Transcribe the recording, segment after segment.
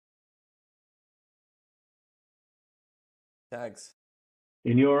Tags.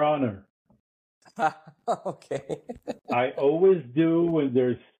 in your honor. Okay. I always do when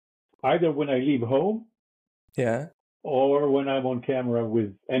there's either when I leave home Yeah. or when I'm on camera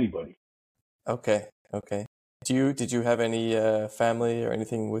with anybody. Okay. Okay. Did you have any family or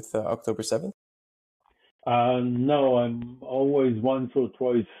anything with October 7th? No, I'm always once or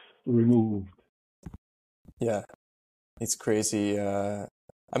twice removed. Yeah. It's crazy. I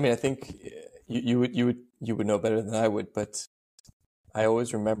mean, I think you would know better than I would, but I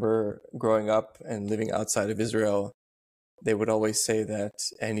always remember growing up and living outside of Israel. They would always say that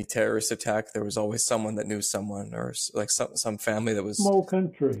any terrorist attack, there was always someone that knew someone, or like some family that was. Small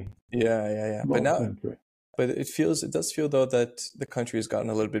country. Yeah. Small country. But it does feel though that the country has gotten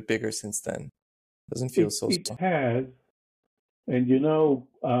a little bit bigger since then. Doesn't feel so It small. has, and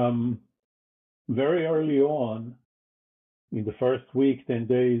very early on, in the first week, 10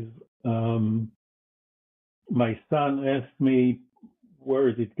 days, my son asked me, where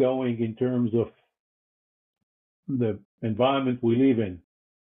is it going in terms of the environment we live in?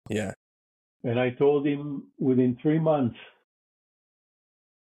 Yeah. And I told him within 3 months,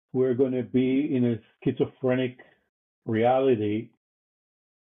 we're going to be in a schizophrenic reality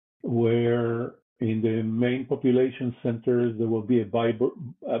where in the main population centers, there will be a bubble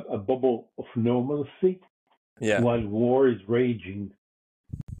of normalcy while war is raging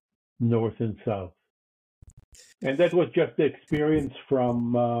north and south. And that was just the experience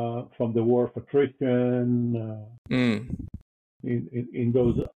from the war of attrition in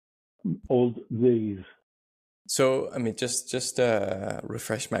those old days. So, I mean, just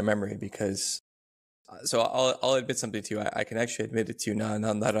refresh my memory because, so I'll admit something to you. I can actually admit it to you now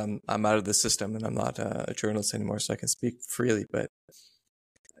that I'm out of the system and I'm not a journalist anymore, so I can speak freely. But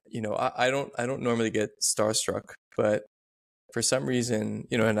I don't normally get starstruck, but for some reason,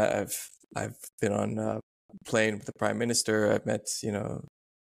 and I've been on a plane with the prime minister. I've met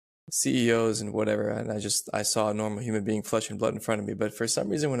CEOs and whatever, and I saw a normal human being, flesh and blood, in front of me. But for some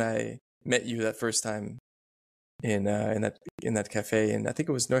reason, when I met you that first time in that cafe, and I think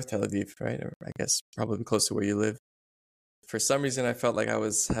it was North Tel Aviv, right? Or I guess probably close to where you live. For some reason, I felt like I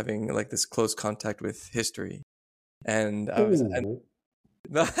was having like this close contact with history, and I was.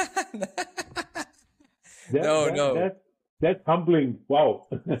 No. That's humbling. Wow.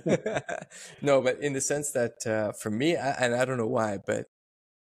 No, but in the sense that for me, and I don't know why, but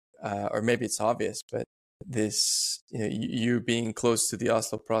or maybe it's obvious, but this, you being close to the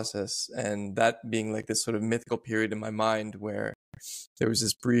Oslo process and that being like this sort of mythical period in my mind where there was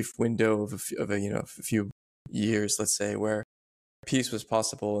this brief window of a few years, let's say, where peace was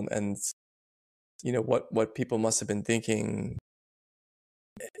possible, and what people must have been thinking.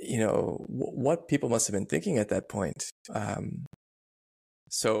 What people must have been thinking at that point.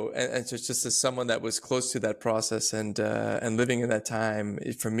 So just as someone that was close to that process and living in that time,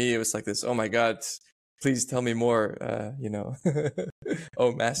 for me, it was like this, oh my God, please tell me more,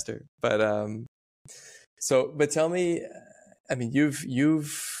 oh master. But, but tell me, I mean, you've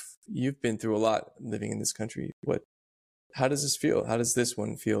been through a lot living in this country. How does this feel? How does this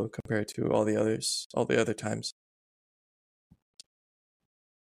one feel compared to all the other times?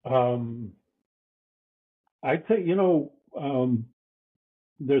 I'd say,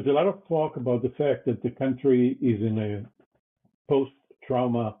 there's a lot of talk about the fact that the country is in a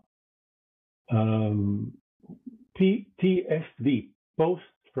post-trauma PTSD,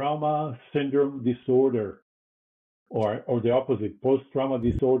 post-trauma syndrome disorder, or the opposite, post-trauma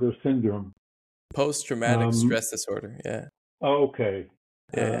disorder syndrome. Post-traumatic stress disorder, yeah. Okay,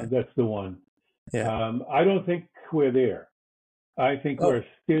 that's the one. Yeah. I don't think we're there. I think we're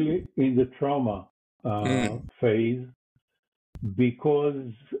still in the trauma phase,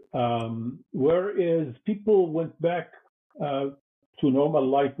 because whereas people went back to normal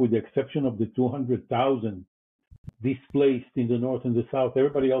life with the exception of the 200,000 displaced in the north and the south,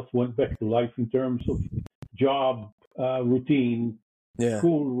 everybody else went back to life in terms of job routine,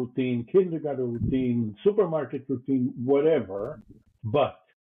 school routine, kindergarten routine, supermarket routine, whatever. But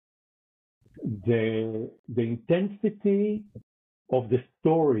the intensity of the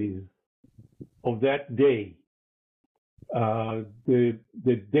stories of that day, the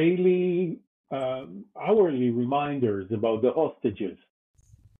daily, hourly reminders about the hostages,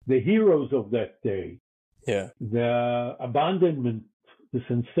 the heroes of that day, the abandonment, the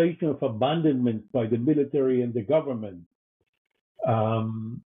sensation of abandonment by the military and the government,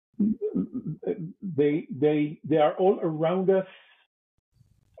 they are all around us.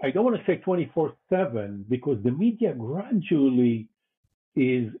 I don't want to say 24/7, because the media gradually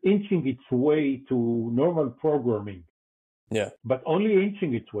is inching its way to normal programming. But only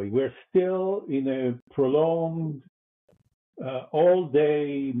inching its way. We're still in a prolonged all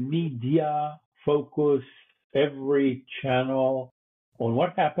day media focus, every channel on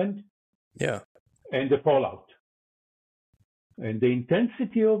what happened Yeah. and the fallout. And the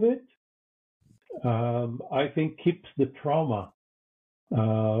intensity of it, I think, keeps the trauma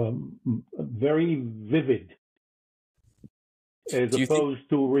very vivid, as opposed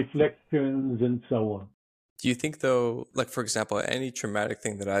to reflections and so on. Do you think, though, like, for example, any traumatic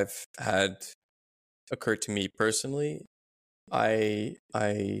thing that I've had occur to me personally,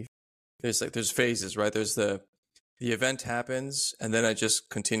 there's phases, right? There's the event happens, and then I just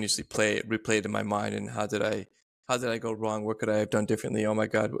continuously replay it in my mind, and how did I go wrong? What could I have done differently? Oh my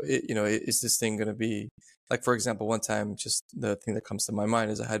God, is this thing going to be, like, for example, one time, just the thing that comes to my mind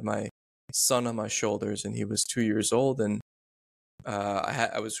is I had my son on my shoulders, and he was 2 years old, and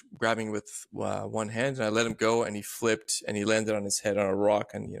I was grabbing with one hand, and I let him go, and he flipped, and he landed on his head on a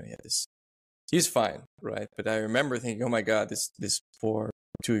rock, and he had this. He's fine, right? But I remember thinking, oh my God, this poor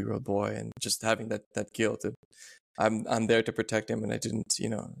 2-year-old boy, and just having that guilt of, I'm there to protect him, and I didn't,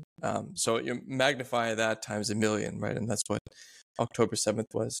 so you magnify that times a million, right? And that's what October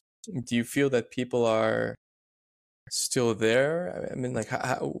 7th was. Do you feel that people are still there? I mean, like,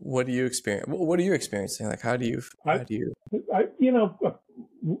 what do you experience? What are you experiencing? Like, how do you?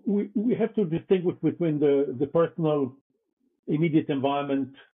 We have to distinguish between the personal, immediate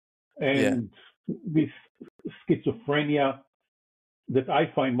environment and this schizophrenia that I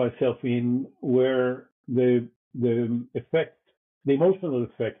find myself in, where the effect, the emotional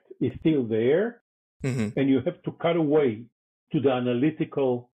effect, is still there, and you have to cut away to the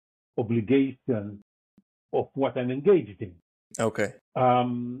analytical obligation of what I'm engaged in. Okay.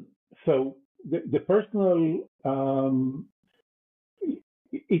 So the personal,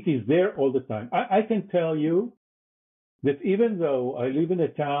 it is there all the time. I can tell you that even though I live in a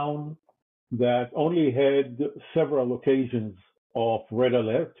town that only had several occasions of red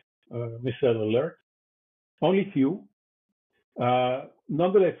alert, missile alert, only few,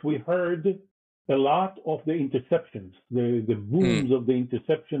 nonetheless, we heard a lot of the interceptions, the booms of the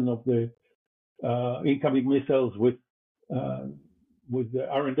interception of the incoming missiles with the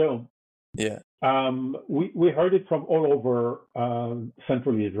Iron Dome. Yeah. We heard it from all over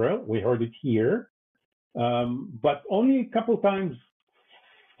central Israel. We heard it here, but only a couple times,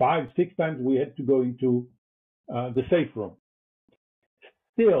 5-6 times, we had to go into the safe room.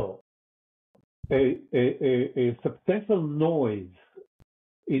 Still, a substantial noise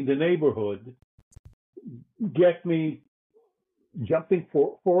in the neighborhood get me jumping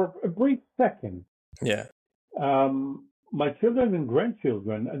for a brief second. Yeah. My children and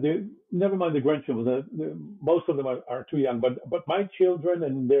grandchildren, never mind the grandchildren, most of them are too young, but my children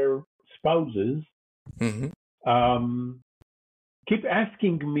and their spouses keep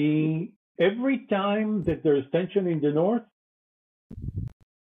asking me every time that there's tension in the north,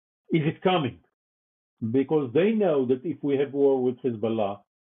 is it coming? Because they know that if we have war with Hezbollah,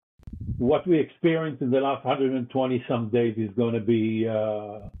 what we experienced in the last 120 some days is going to be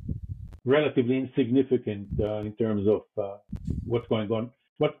relatively insignificant in terms of what's going on,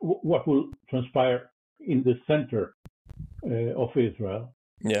 what will transpire in the center of Israel.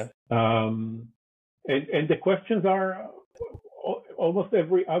 Yeah. And the questions are almost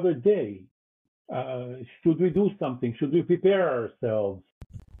every other day. Should we do something? Should we prepare ourselves?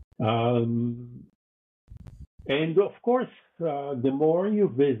 And of course, the more you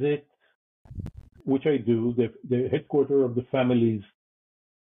visit, which I do, the headquarters of the families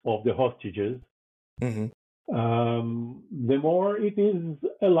of the hostages, the more it is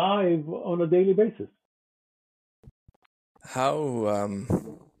alive on a daily basis. How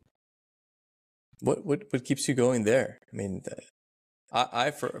what keeps you going there? I mean,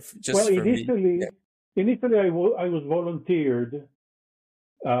 initially I was volunteered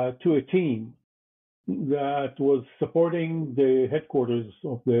to a team that was supporting the headquarters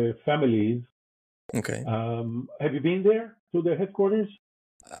of the families. Okay. Have you been there to the headquarters?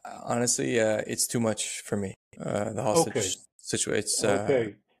 Honestly, it's too much for me. The hostage situation.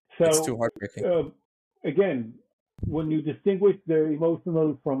 Okay. So it's too heartbreaking. Again, when you distinguish the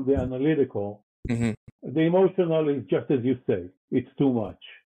emotional from the analytical, the emotional is just as you say, it's too much.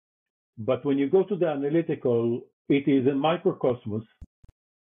 But when you go to the analytical, it is a microcosmos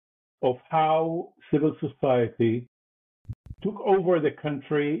of how civil society took over the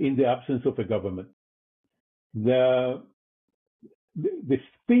country in the absence of a government. The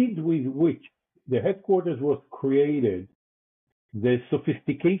speed with which the headquarters was created, the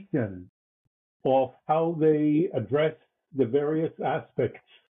sophistication of how they address the various aspects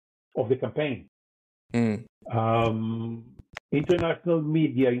of the campaign. International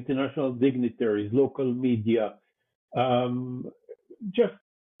media, international dignitaries, local media, Um, just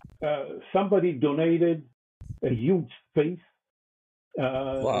somebody donated a huge space,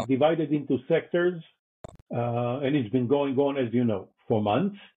 Wow. divided into sectors, and it's been going on, as you know, for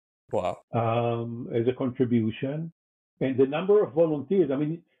months Wow. as a contribution. And the number of volunteers, I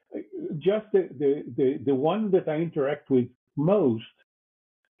mean, just the one that I interact with most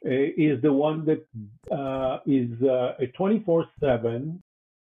is the one that is a 24/7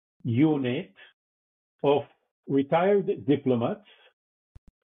 unit of retired diplomats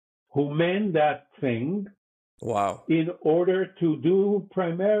who man that thing Wow. in order to do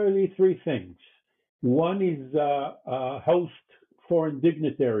primarily three things. One is host foreign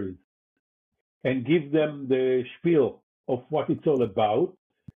dignitaries and give them the spiel of what it's all about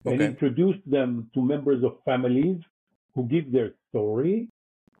and Okay. introduce them to members of families who give their story.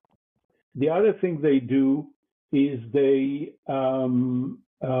 The other thing they do is they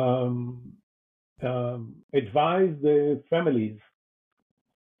advise the families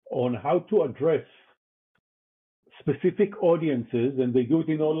on how to address specific audiences, and they do it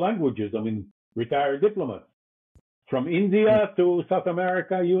in all languages. I mean, retired diplomats from India to South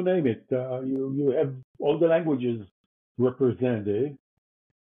America, you name it. You have all the languages represented.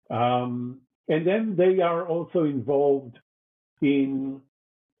 And then they are also involved in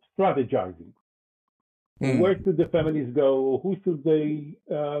strategizing. Where should the families go? Who should they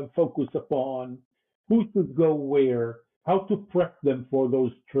focus upon? Who should go where? How to prep them for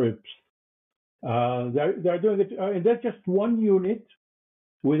those trips? They're doing it, and that's just one unit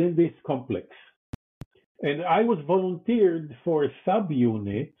within this complex. And I was volunteered for a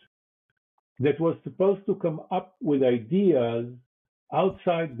subunit that was supposed to come up with ideas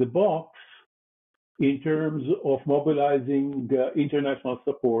outside the box in terms of mobilizing international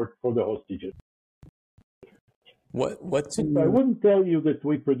support for the hostages. What do I wouldn't tell you that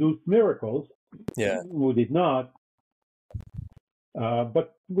we produced miracles. Yeah. We did not.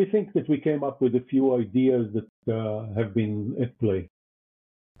 But we think that we came up with a few ideas that have been at play.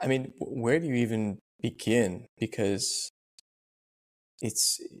 I mean, where do you even begin? Because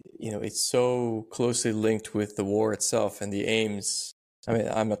it's, it's so closely linked with the war itself and the aims. I mean,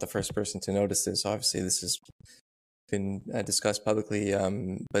 I'm not the first person to notice this. Obviously, this has been discussed publicly,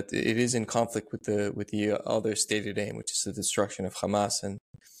 but it is in conflict with the other stated aim, which is the destruction of Hamas, and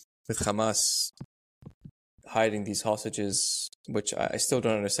with Hamas hiding these hostages, which I still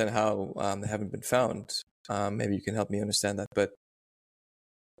don't understand how they haven't been found. Maybe you can help me understand that. But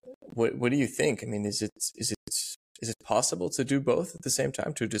what do you think? I mean, is it possible to do both at the same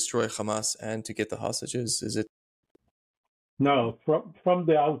time, to destroy Hamas and to get the hostages? Is it? No, from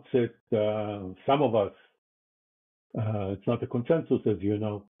the outset, some of us, it's not a consensus, as you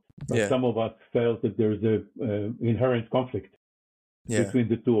know, but some of us felt that there's an inherent conflict between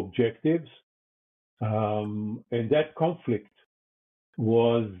the two objectives. And that conflict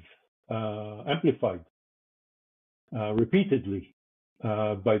was amplified repeatedly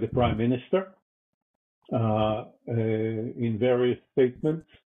by the Prime Minister in various statements.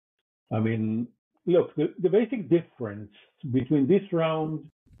 I mean, look, the basic difference between this round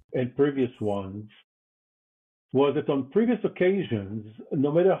and previous ones was that on previous occasions,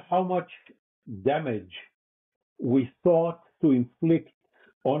 no matter how much damage we thought to inflict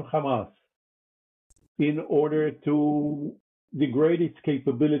on Hamas in order to degrade its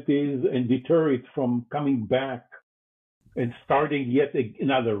capabilities and deter it from coming back and starting yet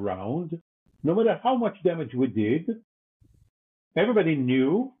another round, no matter how much damage we did, everybody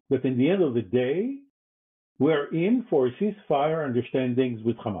knew that in the end of the day, we're in for a ceasefire understandings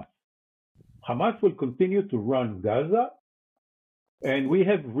with Hamas. Hamas will continue to run Gaza, and we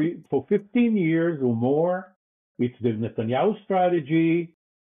have, for 15 years or more, it's the Netanyahu strategy,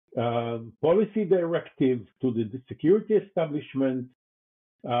 policy directive to the security establishment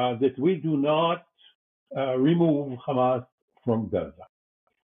that we do not remove Hamas from Gaza.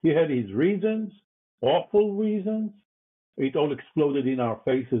 He had his reasons, awful reasons. It all exploded in our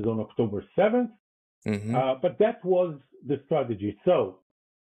faces on October 7th, but that was the strategy. So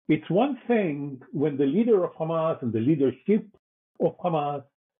it's one thing when the leader of Hamas and the leadership of Hamas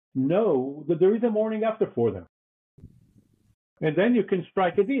know that there is a morning after for them. And then you can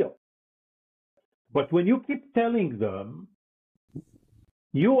strike a deal. But when you keep telling them,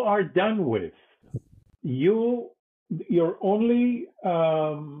 you are done with, your only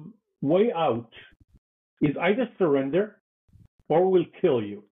way out is either surrender or we'll kill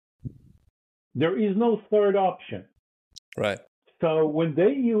you. There is no third option. Right. So when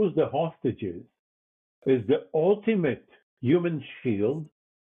they use the hostages as the ultimate human shield,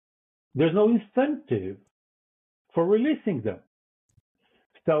 there's no incentive for releasing them.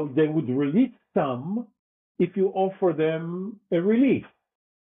 So they would release some if you offer them a relief,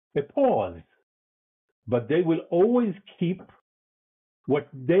 a pause, but they will always keep what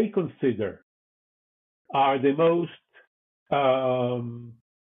they consider are the most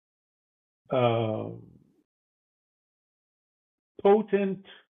potent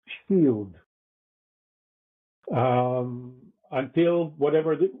shield until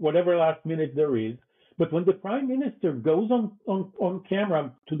whatever last minute there is. But when the prime minister goes on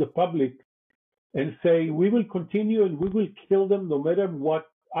camera to the public and say, we will continue and we will kill them no matter what,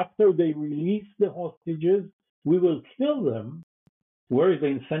 after they release the hostages, we will kill them, where is the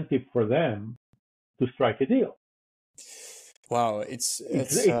incentive for them to strike a deal? Wow, it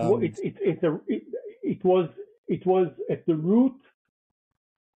was at the root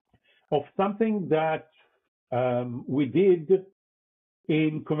of something that we did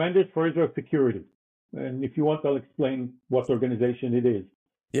in Commanders for Israel Security. And if you want, I'll explain what organization it is.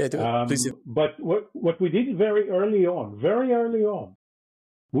 Yeah, do it. Please do. But what we did very early on,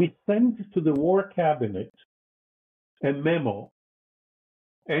 we sent to the War Cabinet a memo,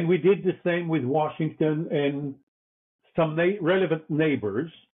 and we did the same with Washington and some relevant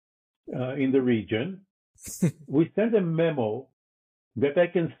neighbors in the region. We sent a memo that I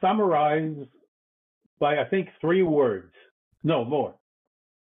can summarize by, I think, 3 words. No, more.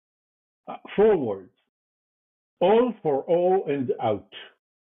 4 words. All for all and out.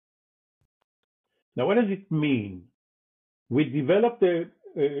 Now, what does it mean? We developed it's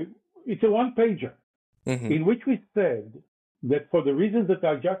a 1-pager in which we said that for the reasons that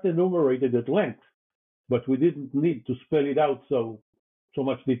I just enumerated at length, but we didn't need to spell it out so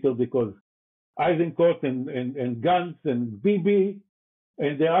much detail because Eisenkot and Gantz and Bibi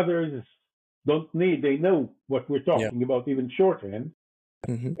and the others don't need, they know what we're talking about, even shorthand.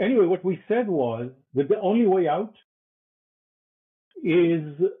 Anyway, what we said was that the only way out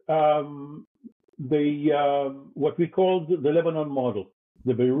is what we called the Lebanon model,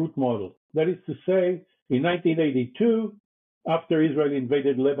 the Beirut model. That is to say, in 1982, after Israel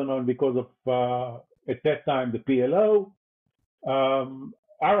invaded Lebanon because of, at that time, the PLO,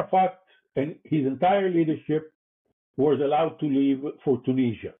 Arafat and his entire leadership was allowed to leave for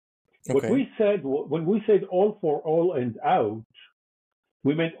Tunisia. Okay. What we said, when we said all for all and out,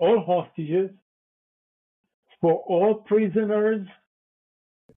 we meant all hostages, for all prisoners,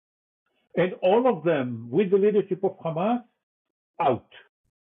 and all of them, with the leadership of Hamas, out.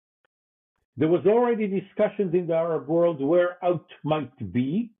 There was already discussions in the Arab world where out might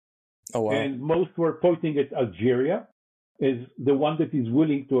be, and most were pointing at Algeria as the one that is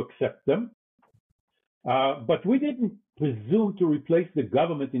willing to accept them. But we didn't presume to replace the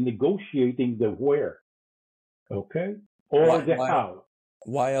government in negotiating the where, okay, or the how.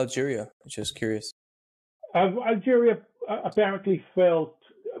 Why Algeria? Just curious. Algeria apparently felt,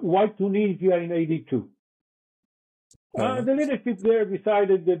 why Tunisia in 82? The leadership there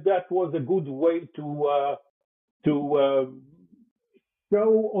decided that was a good way to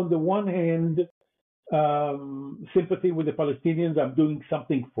show, on the one hand, sympathy with the Palestinians, I'm doing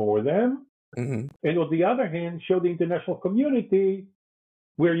something for them, and on the other hand, show the international community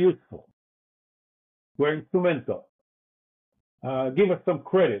we're useful, we're instrumental. Give us some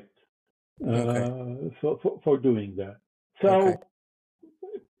credit for doing that. So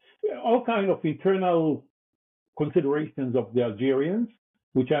all kind of internal considerations of the Algerians,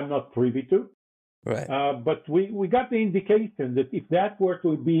 which I'm not privy to. Right. But we got the indication that if that were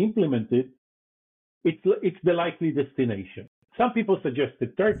to be implemented, it's the likely destination. Some people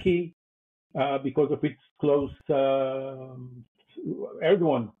suggested Turkey because of its close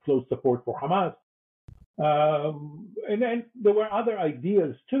Erdogan close support for Hamas. And then there were other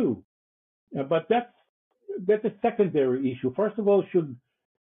ideas too, but that's a secondary issue. First of all,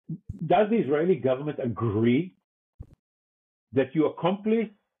 does the Israeli government agree that you accomplish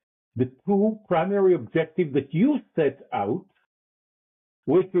the 2 primary objectives that you set out,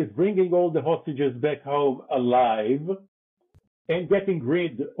 which is bringing all the hostages back home alive and getting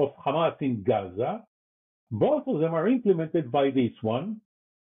rid of Hamas in Gaza? Both of them are implemented by this one,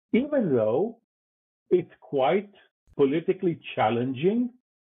 even though it's quite politically challenging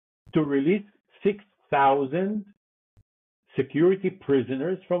to release 6,000 security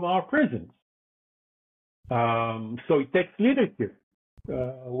prisoners from our prisons. So it takes leadership,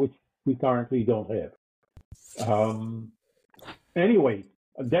 which we currently don't have. Anyway,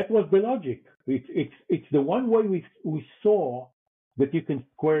 that was the logic. It's the one way we saw that you can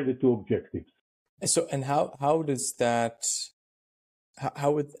square the 2 objectives. So, and how does that?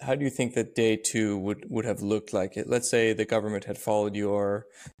 How do you think that day 2 would have looked like? Let's say the government had followed your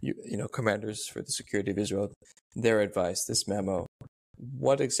commanders for the security of Israel, their advice, this memo.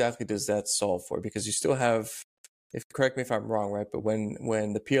 what exactly does that solve for? Because you still have, if correct me if I'm wrong, right? But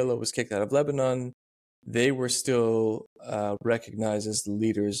when the PLO was kicked out of Lebanon, they were still recognized as the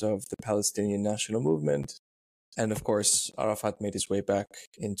leaders of the Palestinian national movement. And of course, Arafat made his way back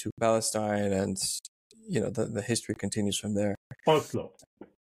into Palestine, and the history continues from there. Oslo.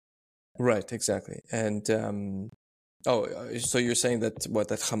 Right, exactly. And so you're saying that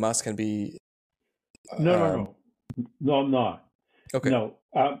that Hamas can be? No, I'm not. Okay. No.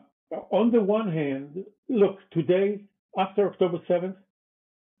 On the one hand, look, today, after October 7th,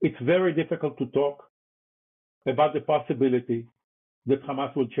 it's very difficult to talk about the possibility that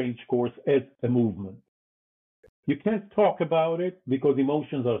Hamas will change course as a movement. You can't talk about it because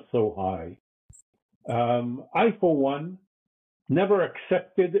emotions are so high. I, for one, never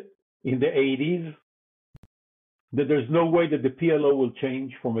accepted in the 80s that there's no way that the PLO will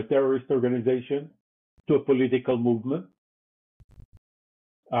change from a terrorist organization to a political movement.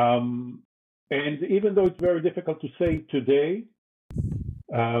 And even though it's very difficult to say today,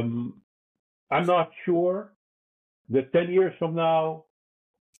 I'm not sure that 10 years from now,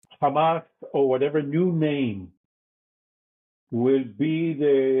 Hamas or whatever new name will be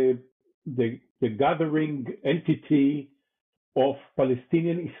the gathering entity of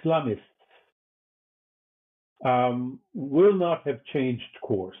Palestinian Islamists will not have changed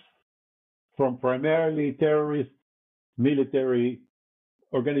course from primarily terrorist military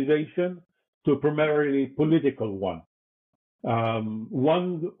organization to a primarily political one.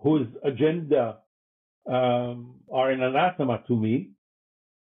 One whose agenda are an anathema to me,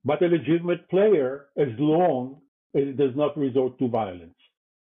 but a legitimate player as long as it does not resort to violence.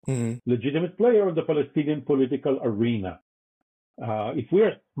 Mm-hmm. Legitimate player in the Palestinian political arena. If we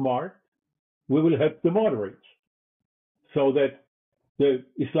are smart, we will help the moderates so that the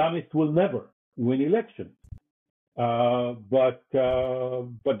Islamists will never win elections. But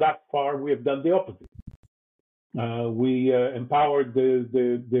that far we have done the opposite. We empowered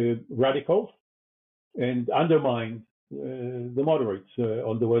the radicals and undermined the moderates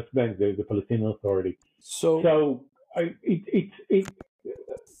on the West Bank, the Palestinian Authority. So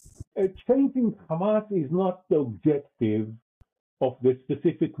changing Hamas is not the objective of the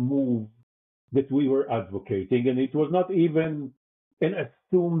specific move that we were advocating, and it was not even an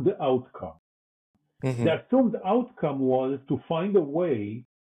assumed outcome. Mm-hmm. The assumed outcome was to find a way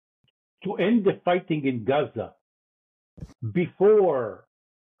to end the fighting in Gaza before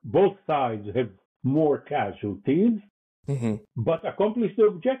both sides have more casualties, mm-hmm. but accomplish the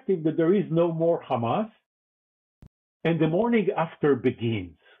objective that there is no more Hamas, and the morning after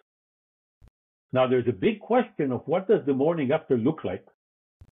begins. Now, there's a big question of what does the morning after look like?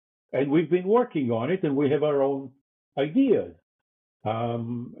 And we've been working on it, and we have our own ideas.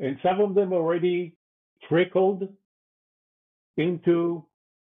 And some of them already trickled into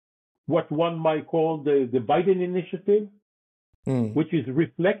what one might call the Biden initiative, which is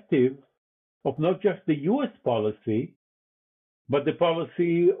reflective of not just the U.S. policy, but the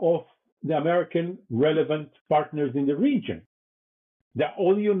policy of the American relevant partners in the region. They're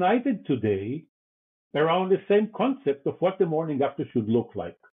all united today around the same concept of what the morning after should look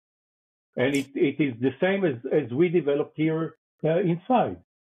like. And it is the same as we developed here inside.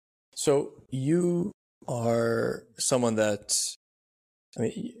 So you are someone that,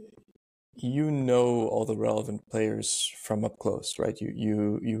 you know all the relevant players from up close, right?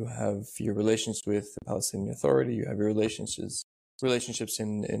 You have your relations with the Palestinian Authority. You have your relationships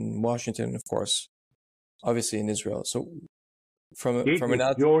in Washington, of course, obviously in Israel. So from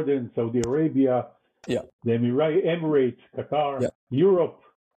an Jordan, Saudi Arabia, the Emirates, Qatar, Europe.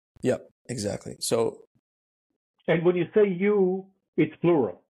 Yeah, exactly. So, and when you say you, it's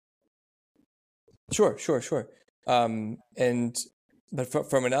plural. Sure. But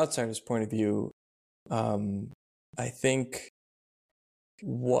from an outsider's point of view, I think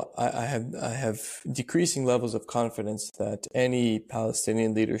what I have decreasing levels of confidence that any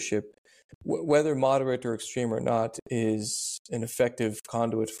Palestinian leadership, whether moderate or extreme or not, is an effective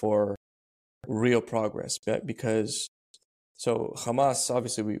conduit for real progress. Because so Hamas,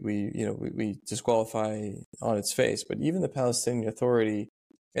 obviously, we disqualify on its face, but even the Palestinian Authority,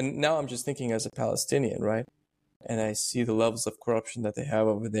 and now I'm just thinking as a Palestinian, right? And I see the levels of corruption that they have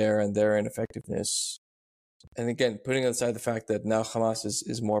over there and their ineffectiveness. And again, putting aside the fact that now Hamas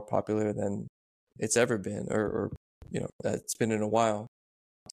is more popular than it's ever been, or it's been in a while.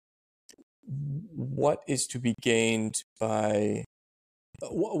 What is to be gained by?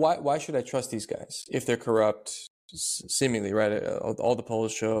 Why should I trust these guys if they're corrupt? Seemingly, right? All the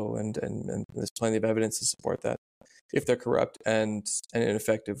polls show, and there's plenty of evidence to support that. If they're corrupt and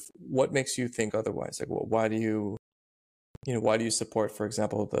ineffective, what makes you think otherwise? Like, why do you why do you support, for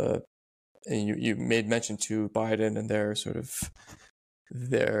example, and you made mention to Biden and their sort of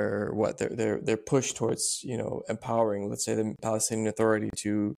their push towards, empowering, let's say, the Palestinian Authority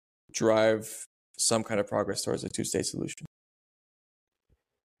to drive some kind of progress towards a two-state solution?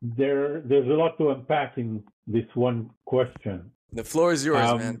 There's a lot to unpack in this one question. The floor is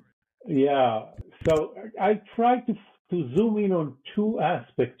yours, man. Yeah. So I try to zoom in on two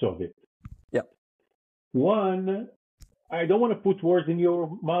aspects of it. Yep. One, I don't want to put words in your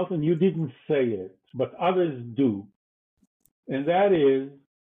mouth, and you didn't say it, but others do. And that is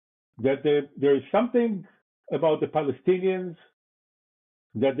that there is something about the Palestinians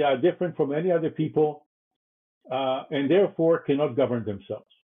that they are different from any other people, and therefore cannot govern themselves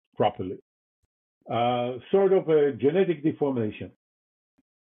properly. Sort of a genetic deformation.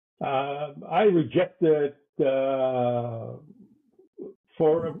 I reject it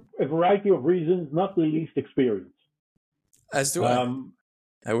for a variety of reasons, not the least experience. As do I.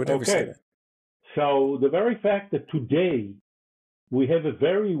 I would never say that. So the very fact that today we have a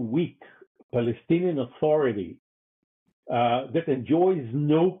very weak Palestinian Authority that enjoys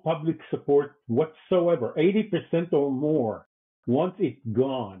no public support whatsoever, 80% or more want it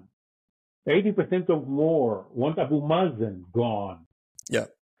gone. 80% or more want Abu Mazen gone. Yeah.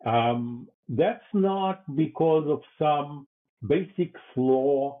 That's not because of some basic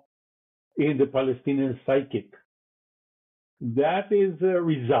flaw in the Palestinian psychic. That is a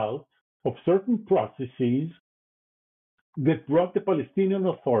result of certain processes that brought the Palestinian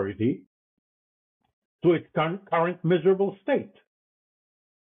Authority to its current miserable state.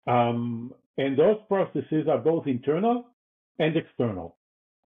 And those processes are both internal and external.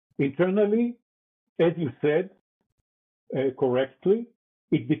 Internally, as you said correctly,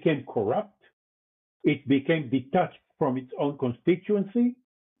 it became corrupt. It became detached from its own constituency.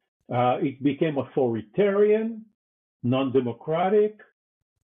 It became authoritarian, non-democratic,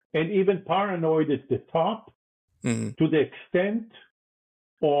 and even paranoid at the top, to the extent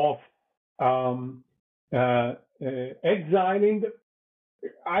of exiling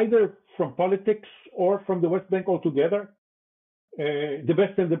either from politics or from the West Bank altogether the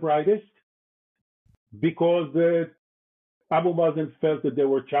best and the brightest, because Abu Mazen felt that they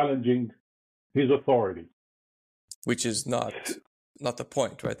were challenging his authority. Which is not the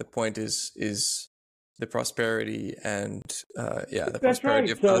point, right? The point is the prosperity and the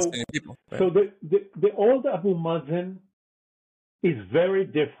prosperity of Palestinian people. Right? So the old Abu Mazen is very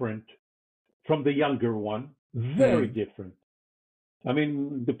different from the younger one. Very different. I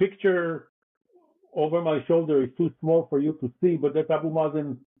mean, the picture over my shoulder is too small for you to see, but that's Abu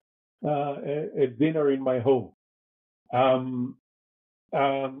Mazen at dinner in my home.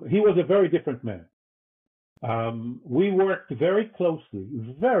 He was a very different man. We worked very closely,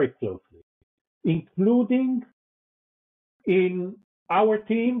 including in our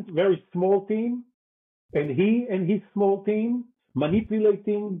team, very small team, and he and his small team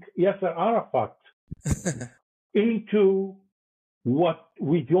manipulating Yasser Arafat into what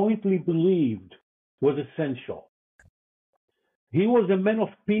we jointly believed was essential. He was a man of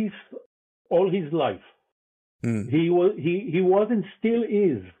peace all his life. He was and still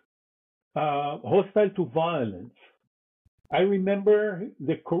is hostile to violence. I remember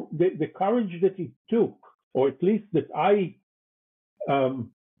the courage that he took, or at least that I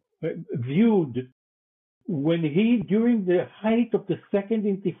viewed, when he, during the height of the Second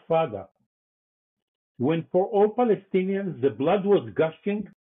Intifada, when for all Palestinians the blood was gushing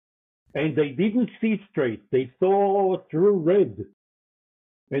and they didn't see straight, they saw through red,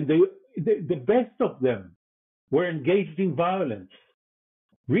 and the best of them were engaged in violence.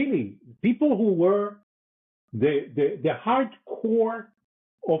 Really, people who were the hardcore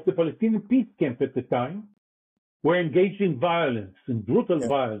of the Palestinian peace camp at the time were engaged in violence, in brutal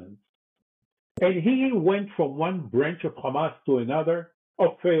violence. And he went from one branch of Hamas to another,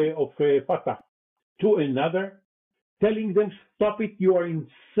 of Fatah to another, telling them, stop it, you are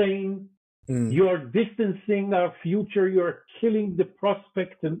insane, you are distancing our future, you are killing the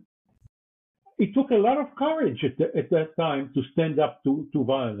prospect. And it took a lot of courage at that time to stand up to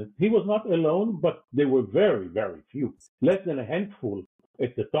violence. He was not alone, but they were very, very few, less than a handful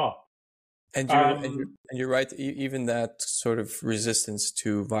at the top. And you're right. Even that sort of resistance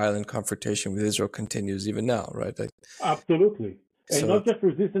to violent confrontation with Israel continues even now, right? Absolutely. And not just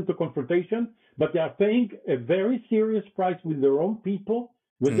resistance to confrontation, but they are paying a very serious price with their own people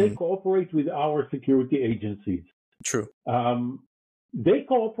when they cooperate with our security agencies. True. They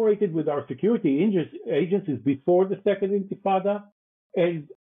cooperated with our security agencies before the Second Intifada, and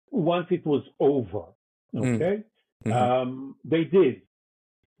once it was over, okay, they did.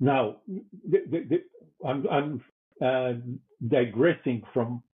 Now, I'm uh, digressing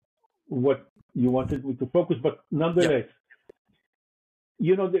from what you wanted me to focus, but nonetheless,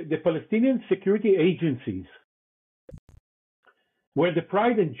 the Palestinian security agencies were the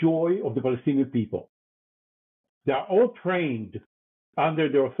pride and joy of the Palestinian people. They are all trained under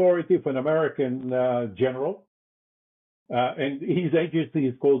the authority of an American general, and his agency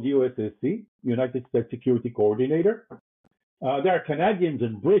is called USSC, United States Security Coordinator. There are Canadians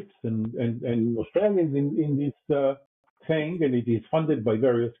and Brits and Australians in this thing, and it is funded by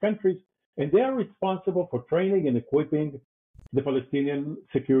various countries, and they are responsible for training and equipping the Palestinian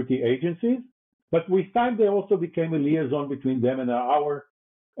security agencies. But with time, they also became a liaison between them and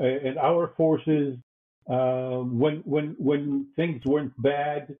our forces when things weren't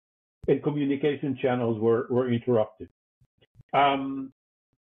bad and communication channels were interrupted.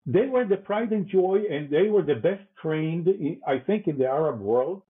 They were the pride and joy, and they were the best trained, I think, in the Arab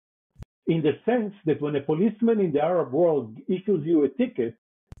world, in the sense that when a policeman in the Arab world issues you a ticket,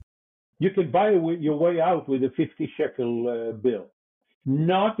 you can buy your way out with a 50 shekel bill.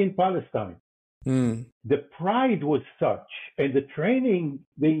 Not in Palestine. The pride was such, and the training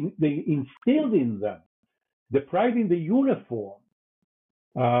they instilled in them, the pride in the uniform,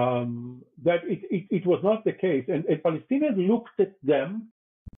 that it was not the case. And Palestinians looked at them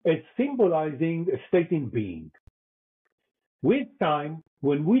as symbolizing a state in being. With time,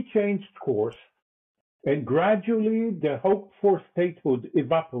 when we changed course and gradually the hope for statehood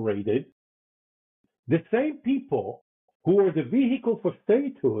evaporated, the same people who were the vehicle for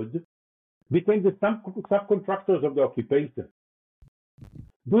statehood became the subcontractors of the occupation,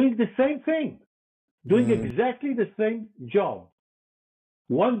 doing the same thing, doing exactly the same job.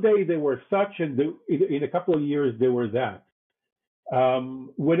 One day they were such, and in a couple of years they were that.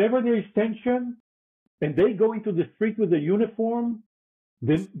 Whenever there is tension and they go into the street with a uniform,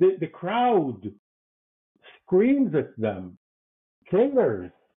 the crowd screams at them,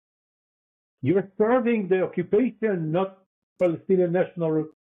 "Traitors! You're serving the occupation, not Palestinian national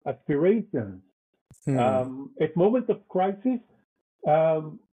aspirations." At moments of crisis,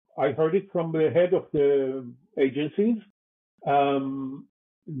 I heard it from the head of the agencies,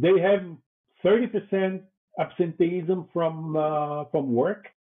 they have 30% absenteeism from work.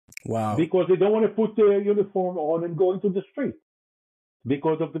 Wow. Because they don't want to put the uniform on and go into the street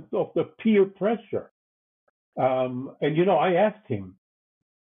because of the peer pressure. And I asked him,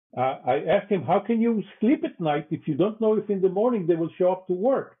 how can you sleep at night if you don't know if in the morning they will show up to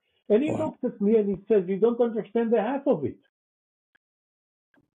work? And he looks at me and he says, "You don't understand the half of it.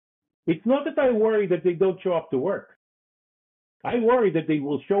 It's not that I worry that they don't show up to work. I worry that they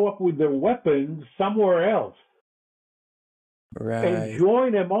will show up with their weapons somewhere else and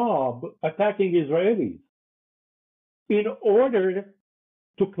join a mob attacking Israelis in order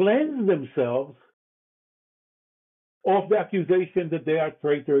to cleanse themselves of the accusation that they are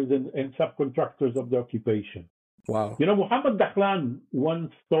traitors and subcontractors of the occupation." Wow. Muhammad Dakhlan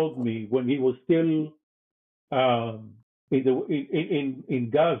once told me when he was still in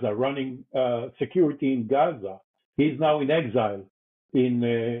Gaza, running security in Gaza. He's now in exile in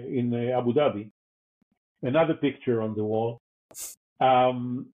Abu Dhabi. Another picture on the wall.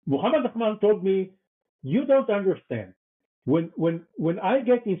 Muhammad Dakhlan told me, "You don't understand. When I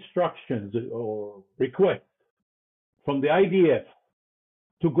get instructions or requests from the IDF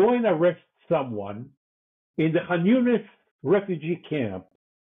to go and arrest someone in the Khan Yunis refugee camp,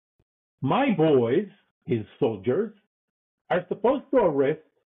 my boys, his soldiers, are supposed to arrest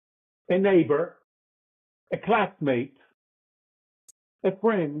a neighbor, a classmate, a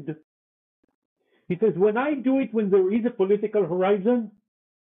friend." He says, "When I do it when there is a political horizon,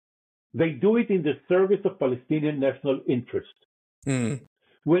 they do it in the service of Palestinian national interest.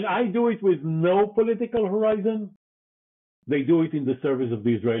 When I do it with no political horizon, they do it in the service of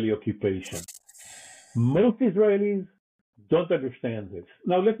the Israeli occupation." Most Israelis don't understand this.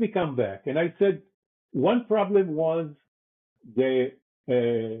 Now let me come back. And I said one problem was the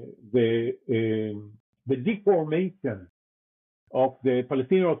deformation of the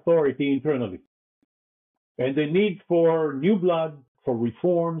Palestinian Authority internally, and the need for new blood, for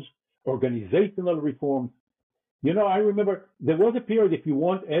reforms, organizational reforms. I remember there was a period, if you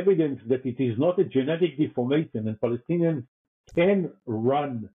want evidence that it is not a genetic deformation and Palestinians can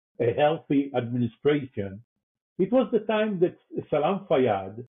run a healthy administration, it was the time that Salam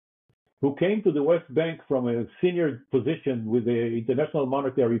Fayyad, who came to the West Bank from a senior position with the International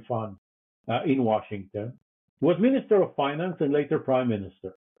Monetary Fund in Washington, was Minister of Finance and later Prime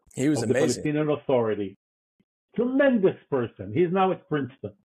Minister. He was of amazing. The Palestinian Authority. Tremendous person. He's now at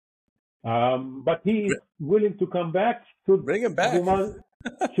Princeton. But he's willing to come back. Bring him back.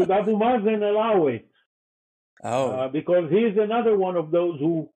 Should Abu Mazen allow it? Oh, because he is another one of those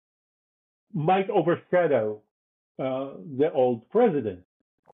who might overshadow the old president.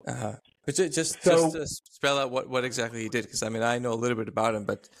 uh-huh. But just So, to spell out what exactly he did, because I mean I know a little bit about him,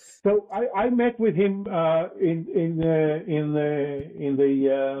 but so I met with him in the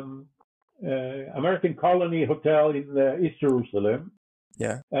American Colony Hotel in East Jerusalem.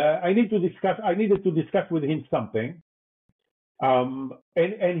 yeah. I needed to discuss with him something,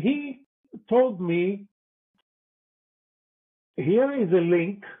 and he told me, here is a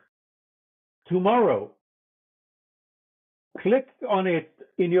link tomorrow. Click on it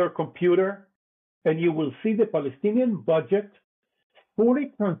in your computer, and you will see the Palestinian budget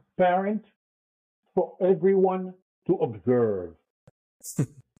fully transparent for everyone to observe.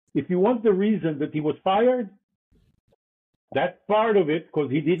 If you want the reason that he was fired, that's part of it, because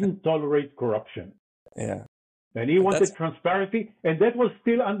he didn't tolerate corruption. Yeah. And he wanted transparency, and that was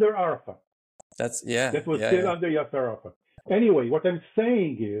still under Arafat. That was still under Yasser Arafat. Anyway, what I'm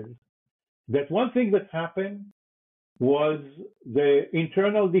saying is that one thing that happened was the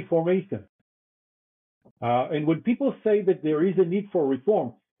internal deformation. And when people say that there is a need for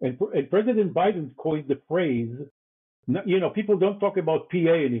reform, and President Biden coined the phrase, people don't talk about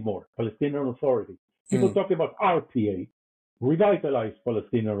PA anymore, Palestinian Authority. People talk about RPA, Revitalized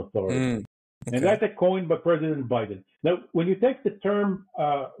Palestinian Authority. Okay. And that's a coin by President Biden. Now, when you take the term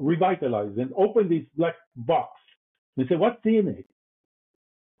revitalize and open this black box and say, what's in it?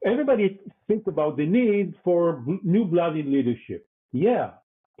 Everybody thinks about the need for new blood in leadership. Yeah,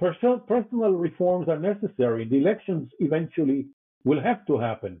 personal reforms are necessary. The elections eventually will have to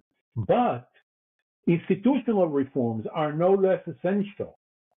happen. But institutional reforms are no less essential.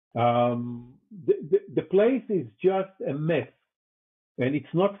 The place is just a mess, and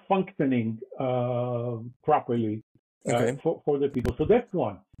it's not functioning properly for the people. So that's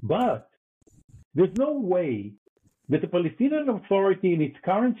one. But there's no way that the Palestinian Authority in its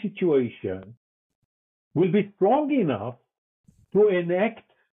current situation will be strong enough to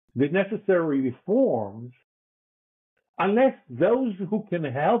enact the necessary reforms unless those who can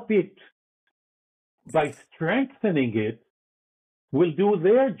help it by strengthening it will do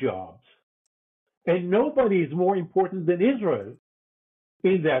their jobs. And nobody is more important than Israel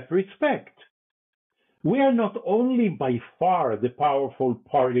in that respect. We are not only by far the powerful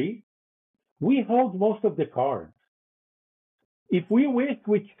party, we hold most of the cards. If we wish,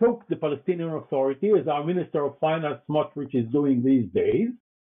 we choke the Palestinian Authority, as our Minister of Finance, Smotrich, is doing these days.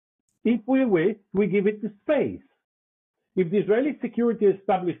 If we wish, we give it the space. If the Israeli security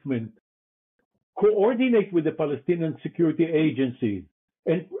establishment coordinates with the Palestinian security agencies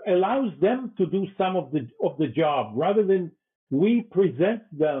and allows them to do some of the job, rather than we present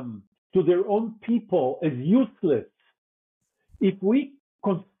them to their own people as useless, if we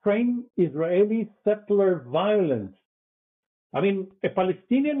constrain Israeli settler violence, I mean, a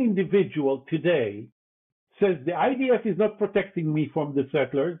Palestinian individual today says the IDF is not protecting me from the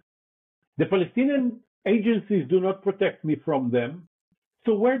settlers. The Palestinian agencies do not protect me from them.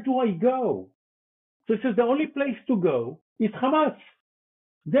 So where do I go? So he says the only place to go is Hamas.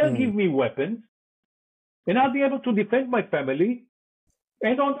 They'll give me weapons, and I'll be able to defend my family.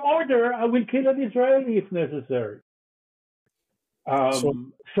 And on order, I will kill an Israeli if necessary.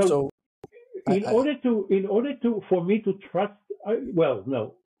 In order for me to trust,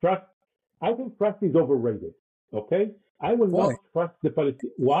 trust. I think trust is overrated. Okay, I will not trust the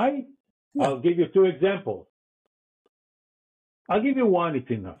Palestinians. Why? Yeah. I'll give you two examples. I'll give you one. It's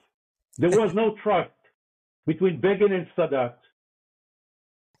enough. There was no trust between Begin and Sadat.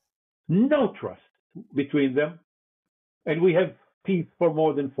 No trust between them, and we have peace for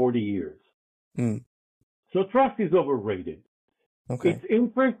more than 40 years. So trust is overrated. Okay. It's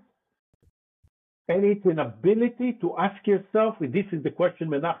interest. And it's an ability to ask yourself, and this is the question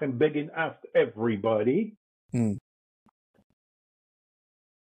Menachem Begin asked everybody,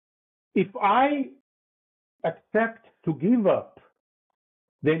 if I accept to give up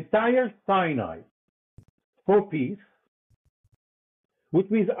the entire Sinai for peace, which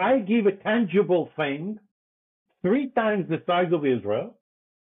means I give a tangible thing 3 times the size of Israel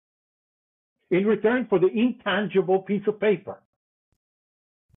in return for the intangible piece of paper.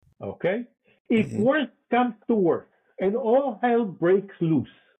 Okay? If worse comes to worse, and all hell breaks loose,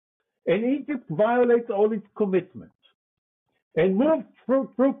 and Egypt violates all its commitments, and moves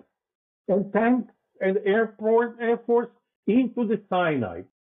troops and tanks and Air Force into the Sinai,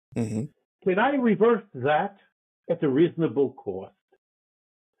 can I reverse that at a reasonable cost?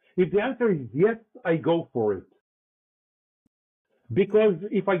 If the answer is yes, I go for it. Because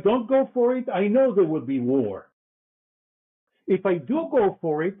if I don't go for it, I know there will be war. If I do go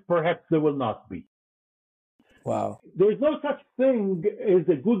for it, perhaps there will not be. Wow. There's no such thing as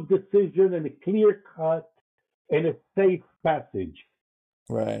a good decision and a clear cut and a safe passage.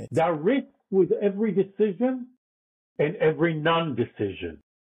 Right. There are risks with every decision and every non-decision.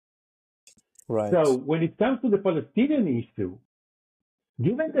 Right. So when it comes to the Palestinian issue,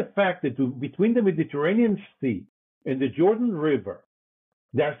 given the fact that between the Mediterranean Sea and the Jordan River,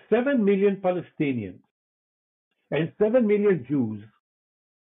 there are 7 million Palestinians and 7 million Jews,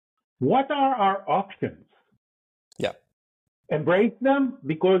 what are our options? Yeah. Embrace them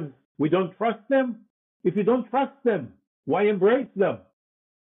because we don't trust them? If you don't trust them, why embrace them?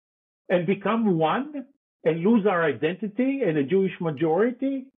 And become one and lose our identity and a Jewish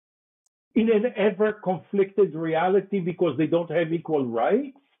majority in an ever conflicted reality because they don't have equal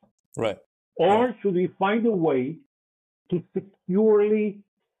rights? Right. Or Right. should we find a way to securely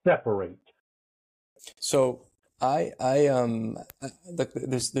separate? So look,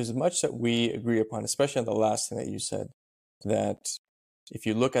 there's much that we agree upon, especially on the last thing that you said, that if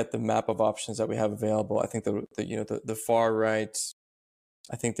you look at the map of options that we have available, I think the far right,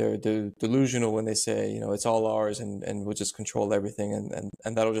 I think they're delusional when they say, it's all ours and we'll just control everything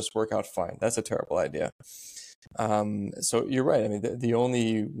and that'll just work out fine. That's a terrible idea. So you're right. I mean, the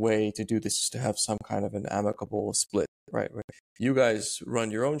only way to do this is to have some kind of an amicable split, right? You guys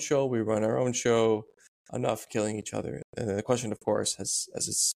run your own show, we run our own show, enough killing each other. And the question, of course, as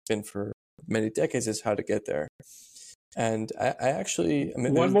it's been for many decades, is how to get there. And I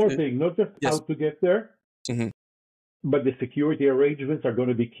mean, one more thing, not just yes. how to get there, but the security arrangements are going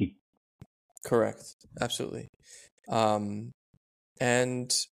to be key. Correct. Absolutely. And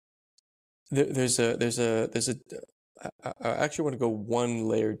there's a I actually want to go one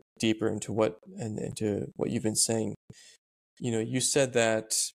layer deeper into what you've been saying. You said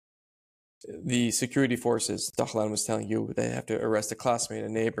that the security forces, Dahlan was telling you, they have to arrest a classmate, a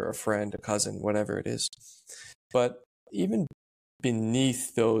neighbor, a friend, a cousin, whatever it is. But even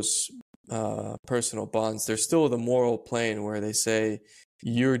beneath those personal bonds, there's still the moral plane where they say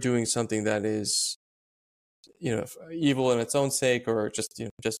you're doing something that is, evil in its own sake, or just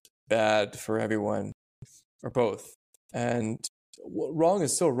bad for everyone, or both. And wrong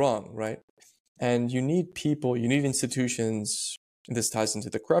is still wrong, right? And you need people, you need institutions. This ties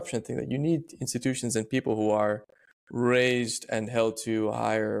into the corruption thing, that you need institutions and people who are raised and held to a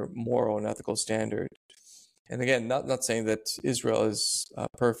higher moral and ethical standard. And again, not saying that Israel is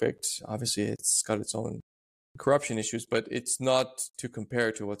perfect. Obviously, it's got its own corruption issues, but it's not to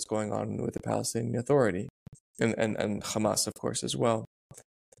compare to what's going on with the Palestinian Authority and Hamas, of course, as well.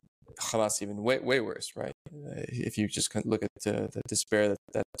 Hamas even way worse, right? If you just look at the despair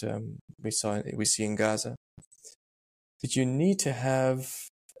that we see in Gaza. That you need to have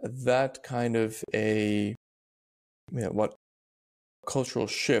that kind of cultural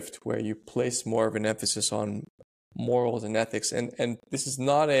shift where you place more of an emphasis on morals and ethics. And this is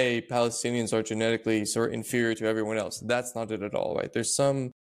not a Palestinians are genetically sort of inferior to everyone else. That's not it at all, right? There's some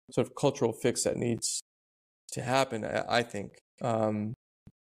sort of cultural fix that needs to happen, I think,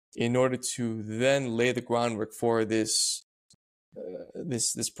 in order to then lay the groundwork for this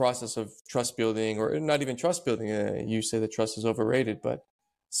process of trust building, or not even trust building. You say that trust is overrated, but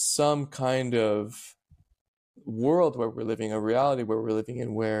some kind of world where we're living, a reality where we're living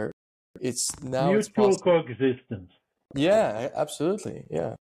in, where it's now mutual coexistence. Yeah, absolutely.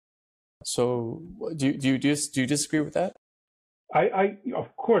 Yeah. So, do you disagree with that? I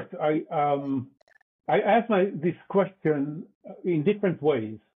of course I ask this question in different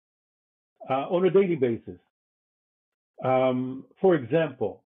ways on a daily basis. For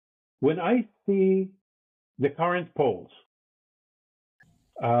example, when I see the current polls,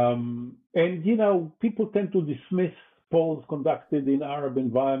 and people tend to dismiss polls conducted in Arab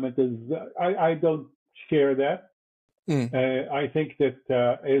environment as I don't share that. I think that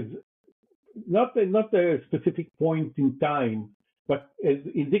as not a specific point in time, but as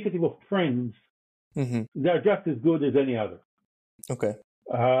indicative of trends, they're just as good as any other. Okay.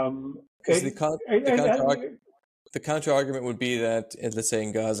 The counter argument would be that, let's say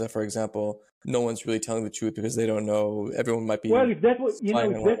in Gaza, for example, no one's really telling the truth because they don't know. Everyone might be. Well, if that was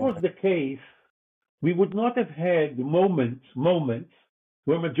the case, we would not have had moments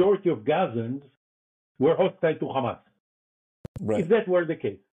where majority of Gazans were hostile to Hamas. Right. If that were the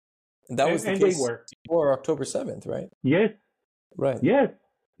case. And that was the case they were. Before October 7th, right? Yes. Right. Yes.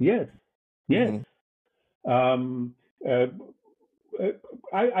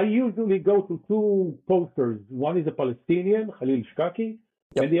 I usually go to two posters. One is a Palestinian, Khalil Shkaki,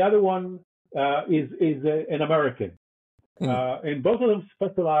 and the other one is an American. And both of them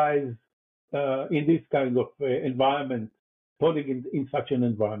specialize in this kind of environment, polling in such an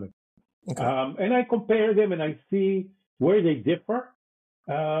environment. Okay. And I compare them and I see where they differ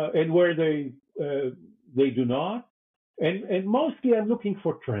and where they do not. And mostly I'm looking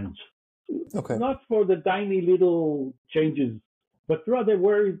for trends, Okay. not for the tiny little changes, but rather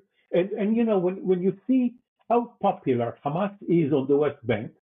where. And you know, when you see how popular Hamas is on the West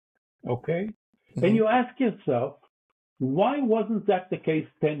Bank, okay, and Mm-hmm. you ask yourself, why wasn't that the case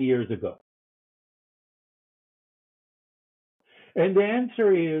 10 years ago? And the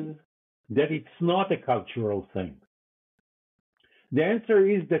answer is that it's not a cultural thing. The answer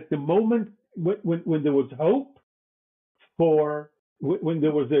is that the moment when there was hope when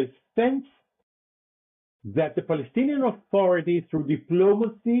there was a sense that the Palestinian Authority, through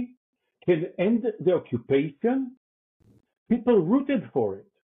diplomacy, can end the occupation, people rooted for it.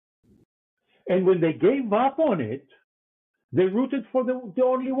 And when they gave up on it, they rooted for the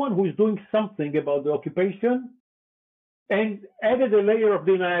only one who is doing something about the occupation and added a layer of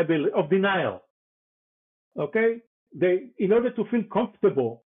denial. Okay? In order to feel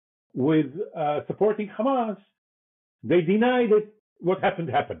comfortable with supporting Hamas, they denied that what happened.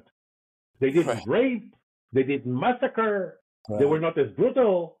 They didn't Right. rape, they didn't massacre, Right. they were not as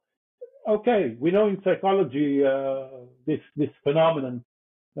brutal. Okay, we know in psychology this phenomenon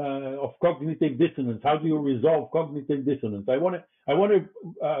of cognitive dissonance. How do you resolve cognitive dissonance? I want to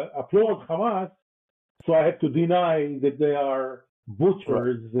applaud Hamas, so I have to deny that they are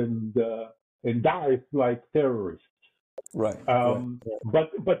butchers and die like terrorists. Right. Right.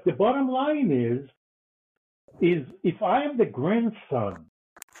 But the bottom line is if I am the grandson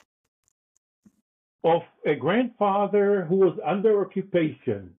of a grandfather who was under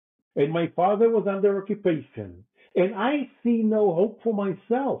occupation, and my father was under occupation, and I see no hope for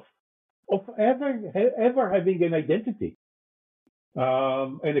myself of ever having an identity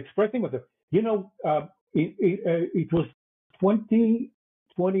and expressing myself. You know, it was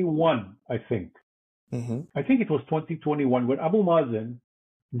 2021, I think. Mm-hmm. I think it was 2021 when Abu Mazen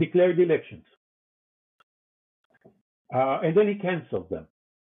declared elections, and then he canceled them.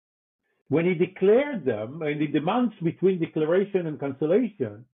 When he declared them, in the months between declaration and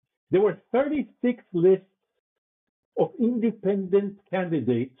cancellation, there were 36 lists of independent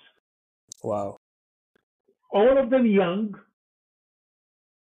candidates, Wow. all of them young,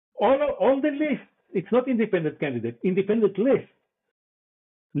 all the lists, it's not independent candidates, independent lists,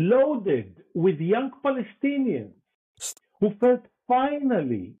 loaded with young Palestinians who felt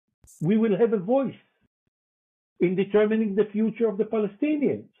finally we will have a voice in determining the future of the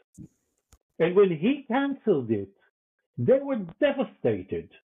Palestinians. And when he canceled it, they were devastated.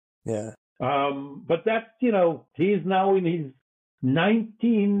 Yeah. But that's, you know, he is now in his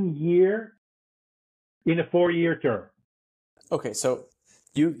 19th year in a 4-year term. Okay, so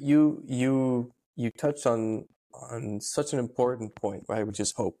you touched on such an important point, right, which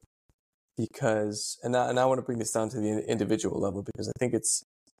is hope. Because and I want to bring this down to the individual level because I think it's,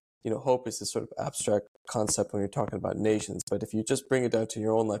 hope is this sort of abstract concept when you're talking about nations, but if you just bring it down to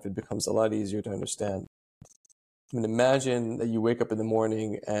your own life, it becomes a lot easier to understand. I mean, imagine that you wake up in the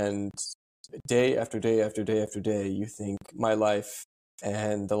morning and day after day after day after day, you think my life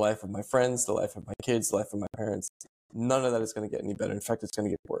and the life of my friends, the life of my kids, the life of my parents, none of that is going to get any better. In fact, it's going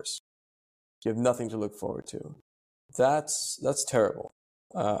to get worse. You have nothing to look forward to. That's terrible.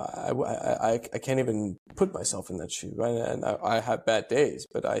 I can't even put myself in that shoe, right? And I have bad days,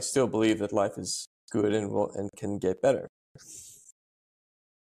 but I still believe that life is good and can get better.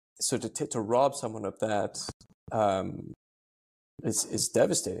 So to rob someone of that is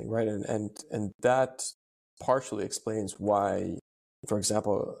devastating, right? And that partially explains why, for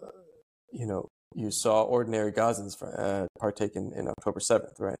example, you saw ordinary Gazans partake in October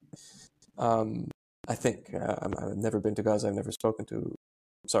 7th, right? I think I've never been to Gaza. I've never spoken to.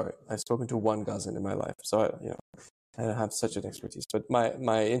 Sorry, I've spoken to one Gazan in my life, so I don't have such an expertise. But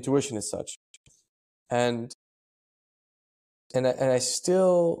my intuition is such, and I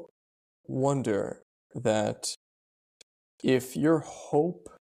still wonder that if your hope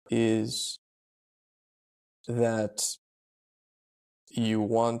is that you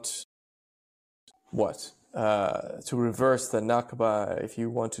want to reverse the Nakba, if you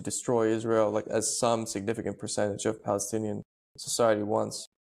want to destroy Israel, like as some significant percentage of Palestinian society wants,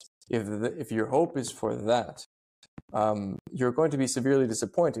 if your hope is for that, you're going to be severely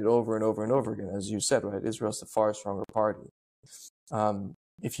disappointed over and over and over again, as you said, right? Israel's the far stronger party.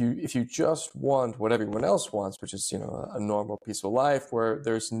 If you just want what everyone else wants, which is a normal, peaceful life where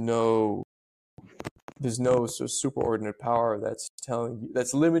there's no sort of superordinate power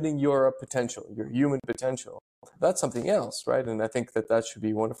that's limiting your potential, your human potential. That's something else, right? And I think that should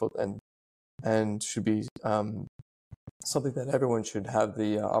be wonderful and should be something that everyone should have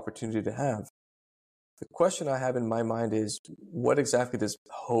the opportunity to have. The question I have in my mind is, what exactly does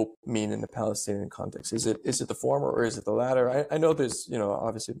hope mean in the Palestinian context? Is it the former or is it the latter? I know there's,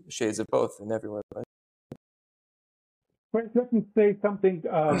 obviously shades of both and everywhere, but First, let me say something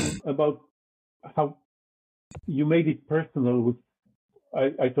about how you made it personal, which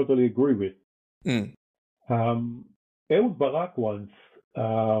I totally agree with. Ehud Barak once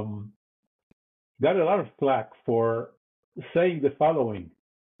got a lot of flack for saying the following.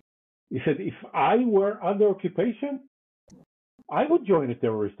 He said, if I were under occupation, I would join a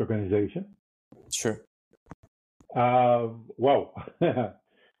terrorist organization. Sure. Wow.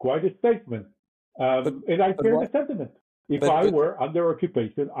 Quite a statement. And I share the sentiment. If I were under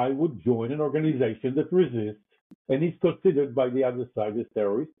occupation, I would join an organization that resists and is considered by the other side as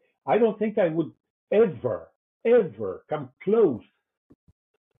terrorist. I don't think I would ever come close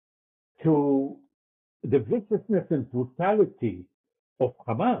to the viciousness and brutality of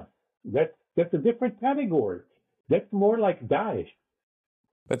Hamas. That's a different category. That's more like Daesh.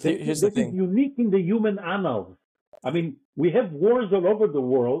 But here's the thing. This is unique in the human annals. I mean, we have wars all over the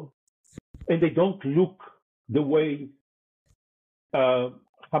world, and they don't look the way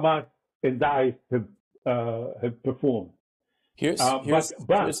Hamas and Daesh have performed. Here's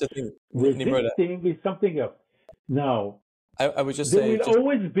the thing. Resisting is something else. Now, I would just say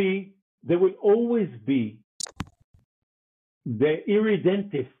there will always be the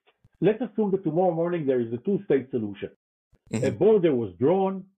irredentist. Let's assume that tomorrow morning there is a two-state solution. Mm-hmm. A border was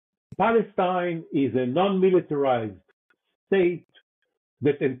drawn. Palestine is a non-militarized state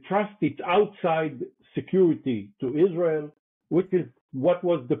that entrusts its outside security to Israel, which is what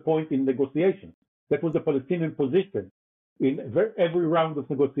was the point in negotiations. That was the Palestinian position in every round of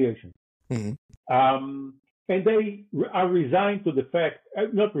negotiations. Mm-hmm. And they are resigned to the fact,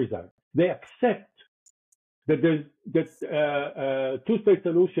 not resigned, they accept that two-state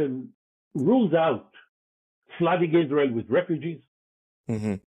solution rules out flooding Israel with refugees.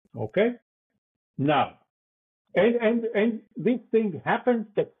 Mm-hmm. Okay? Now, and this thing happens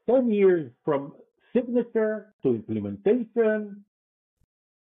at 10 years from signature to implementation,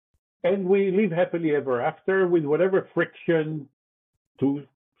 and we live happily ever after with whatever friction two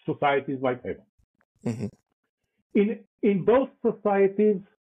societies might have. Mm-hmm. In both societies,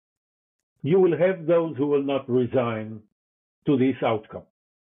 you will have those who will not resign to this outcome.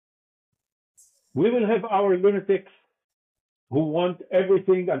 We will have our lunatics who want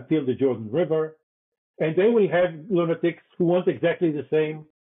everything until the Jordan River, and they will have lunatics who want exactly the same,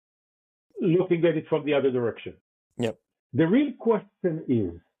 looking at it from the other direction. Yep. The real question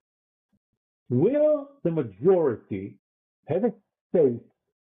is, will the majority have a stake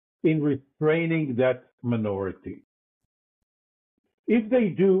in restraining that minority? If they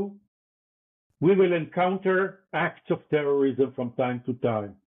do, we will encounter acts of terrorism from time to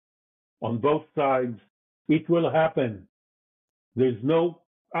time. On both sides, it will happen. There's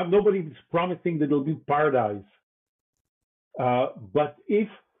nobody's promising that it'll be paradise. But if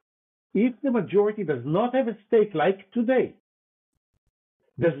the majority does not have a stake, like today,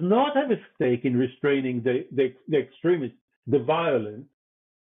 does not have a stake in restraining the extremists, the violent,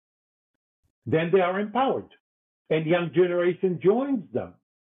 then they are empowered. And young generation joins them.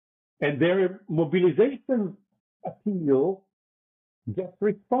 And their mobilization appeal gets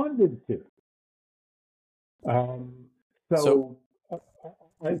responded to. So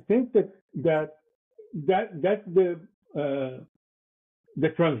I think that's the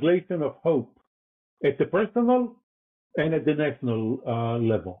translation of hope at the personal and at the national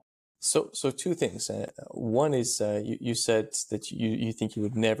level. So two things. One is you said that you think you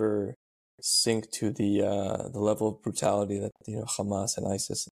would never sink to the level of brutality that Hamas and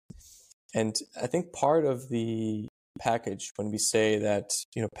ISIS. And I think part of the package when we say that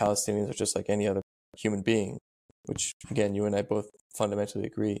Palestinians are just like any other human being, which again you and I both fundamentally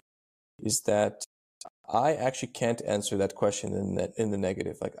agree, is that I actually can't answer that question in the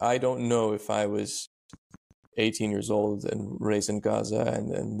negative. Like, I don't know if I was 18 years old and raised in Gaza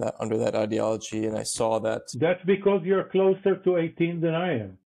and that, under that ideology, and I saw that. That's because you're closer to 18 than I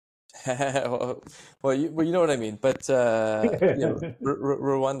am. well, you know what I mean. But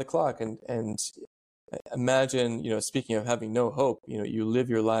rewind the clock and imagine, speaking of having no hope, you live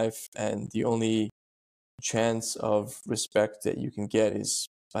your life, and the only chance of respect that you can get is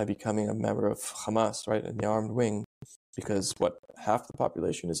by becoming a member of Hamas, right, in the armed wing, because half the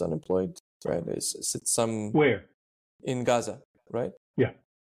population is unemployed, right? It's where in Gaza, right?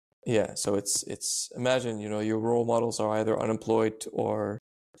 Yeah. So it's imagine your role models are either unemployed or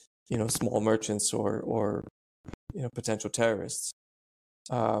small merchants or potential terrorists.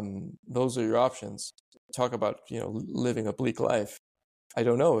 Those are your options. talk about, living a bleak life, I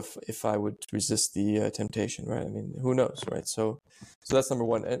don't know if I would resist the temptation, right? I mean, who knows, right? So that's number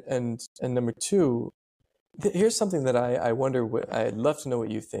one. And number two, here's something that I wonder. I'd love to know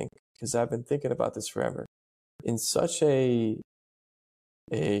what you think, because I've been thinking about this forever. In such in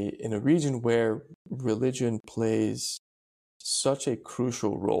a region where religion plays such a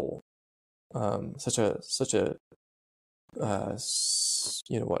crucial role, such a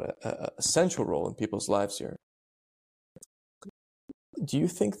central role in people's lives here. Do you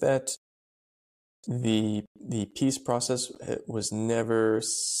think that the peace process was never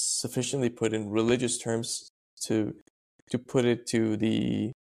sufficiently put in religious terms to put it to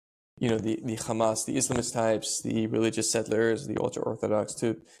the Hamas, the Islamist types, the religious settlers, the ultra orthodox,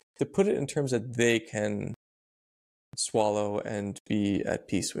 to put it in terms that they can swallow and be at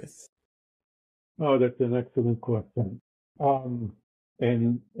peace with? Oh, that's an excellent question. And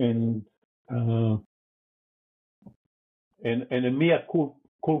a mea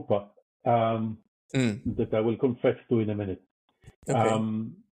culpa that I will confess to in a minute. Okay.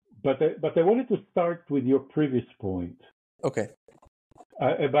 But I wanted to start with your previous point. Okay.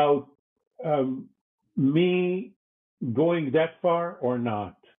 About me going that far or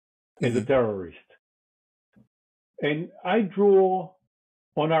not as a terrorist. And I draw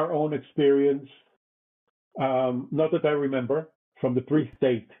on our own experience, not that I remember from the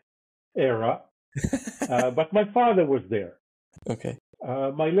pre-state era, but my father was there. Okay.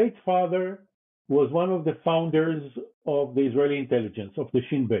 My late father was one of the founders of the Israeli intelligence, of the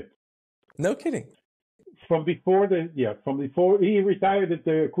Shin Bet. No kidding. From before he retired at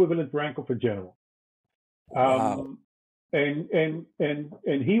the equivalent rank of a general. Wow. And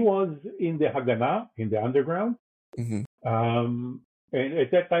he was in the Haganah, in the underground. And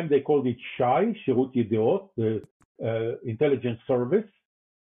at that time they called it Shai, Shirut Yedeot, the intelligence service,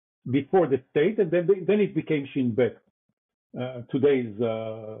 before the state, and then it became Shin Bet, today's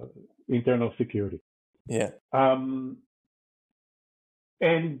internal security. Yeah.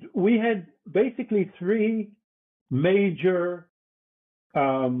 And we had basically three major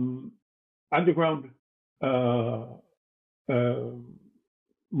underground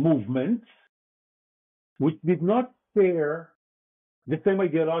movements which did not share the same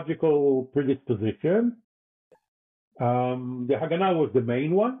ideological predisposition. The Haganah was the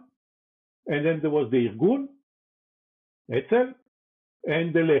main one, and then there was the Irgun, Etzel,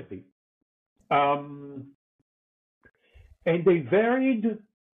 and the Lehi. And they varied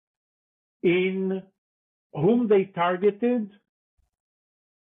in whom they targeted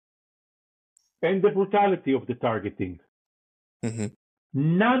and the brutality of the targeting.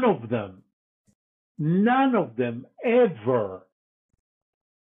 None of them ever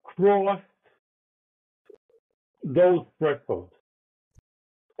crossed those thresholds.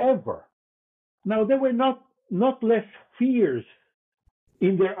 Ever. Now, they were not less fierce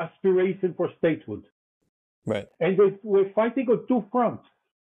in their aspiration for statehood. Right. And they were fighting on two fronts.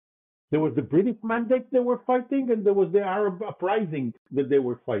 There was the British mandate they were fighting, and there was the Arab uprising that they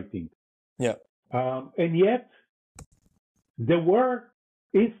were fighting. Yeah. And yet, there were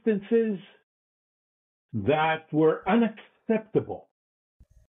instances that were unacceptable.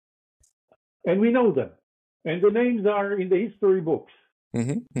 And we know them. And the names are in the history books.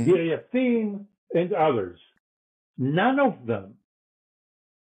 Deir Yassin and others. None of them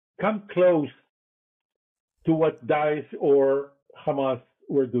come close to what Daesh or Hamas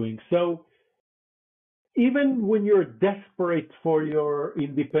were doing. So even when you're desperate for your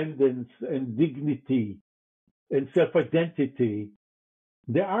independence and dignity and self-identity,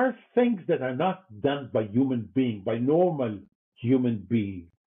 there are things that are not done by normal human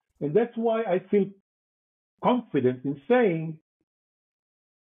beings. And that's why I feel confident in saying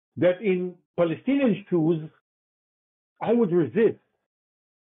that in Palestinian shoes, I would resist,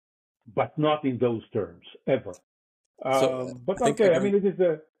 but not in those terms, ever. But okay, I mean, this is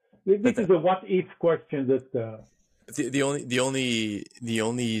a what if question that the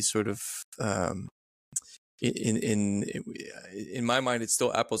only sort of in my mind, it's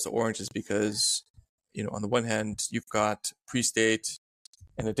still apples to oranges, because on the one hand you've got pre-state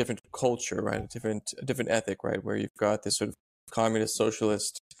and a different culture, right? A different ethic, right? Where you've got this sort of communist,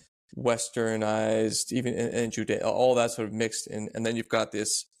 socialist, westernized, even in Judea, all that sort of mixed in, and then you've got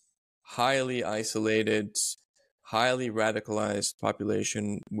this highly isolated, highly radicalized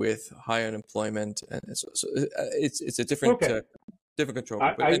population with high unemployment, and so it's a different different control.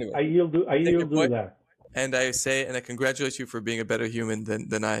 But anyway, I yield to that. And I congratulate you for being a better human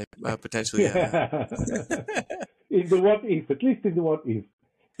than I potentially am. In the what if, at least in the what if.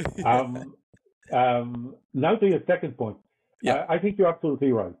 Now to your second point. Yeah. I think you're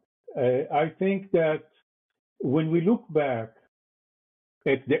absolutely right. I think that when we look back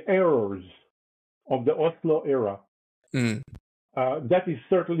at the errors of the Oslo era, that is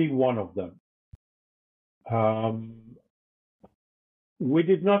certainly one of them. We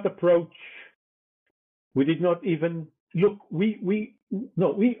did not even look, we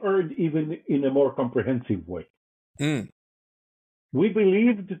erred even in a more comprehensive way. We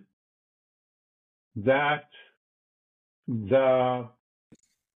believed that the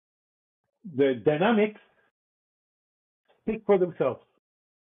dynamics speak for themselves.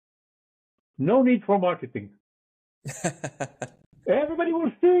 No need for marketing. Everybody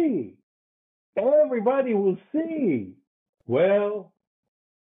will see. Everybody will see. Well,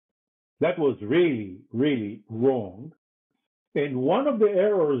 that was really, really wrong. And one of the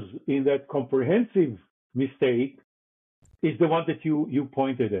errors in that comprehensive mistake is the one that you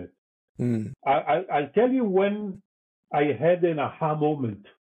pointed at. I'll tell you when I had an aha moment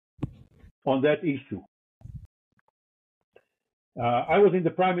on that issue. I was in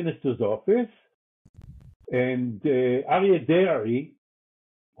the Prime Minister's office, and Aryeh Deri,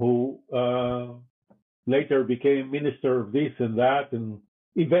 who later became minister of this and that, and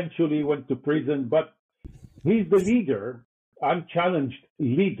eventually went to prison, but he's the leader, unchallenged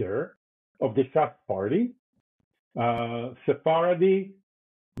leader of the Shas party, Sephardi,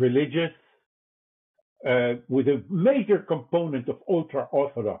 religious, with a major component of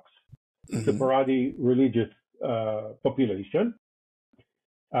ultra-Orthodox Sephardi religious population.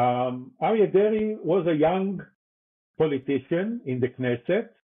 Aryeh Deri was a young politician in the Knesset,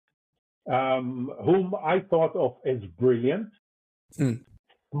 whom I thought of as brilliant,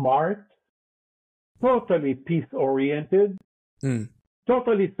 smart, totally peace-oriented,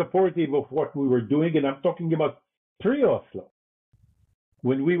 totally supportive of what we were doing. And I'm talking about pre-Oslo,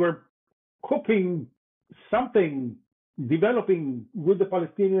 when we were cooking something, developing with the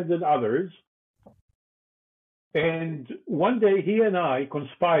Palestinians and others. And one day he and I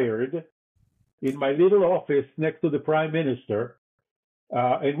conspired in my little office next to the Prime Minister,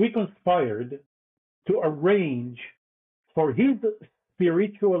 and we conspired to arrange for his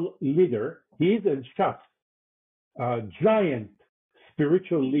spiritual leader, his and Shas, giant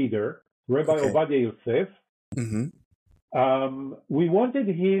spiritual leader, Rabbi Ovadia Yosef. We wanted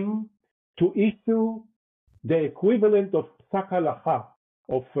him to issue the equivalent of Psak Halacha,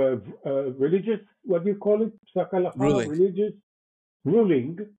 of religious, what do you call it? Psak Halacha, religious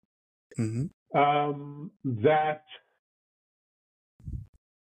ruling, that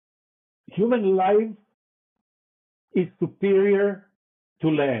human life is superior to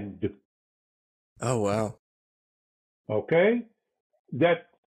land. Oh, wow. Okay? That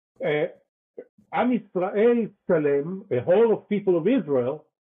Am Yisrael Shalem, a whole of people of Israel,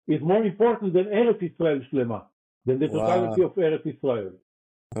 is more important than Eretz Yisrael Shlema, than the totality of Eretz Yisrael.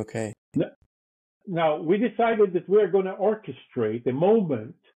 Okay. Now, we decided that we're going to orchestrate a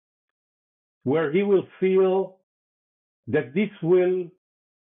moment where he will feel that this will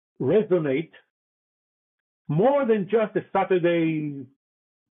resonate more than just a Saturday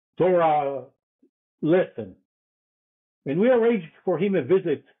Torah lesson. And we arranged for him a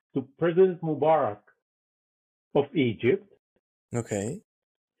visit to President Mubarak of Egypt. Okay.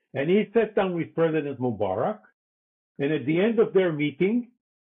 And he sat down with President Mubarak. And at the end of their meeting,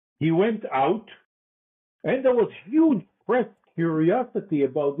 he went out, and there was huge press curiosity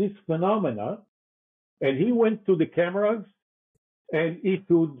about this phenomena. And he went to the cameras and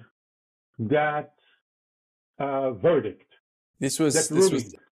issued that verdict. This was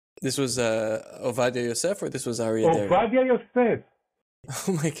Ovadia Yosef, or this was Aryeh Deri? Ovadia Yosef.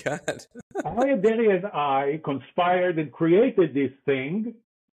 Oh my God. Aryeh Deri and I conspired and created this thing,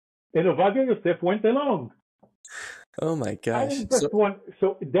 and Ovadia Yosef went along. Oh my gosh.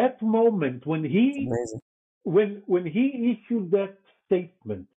 So that moment when he issued that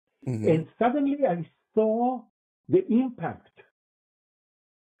statement, and suddenly I saw the impact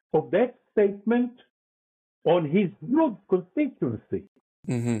of that statement on his huge constituency.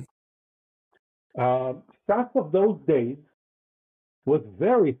 Staff of those days was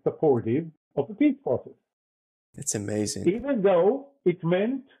very supportive of the peace process. It's amazing. Even though it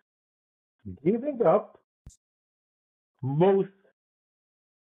meant giving up most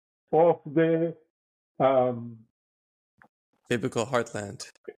of the biblical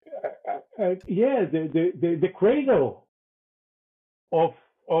heartland. The cradle of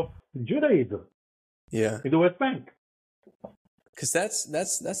Judaism. Yeah. In the West Bank. Because that's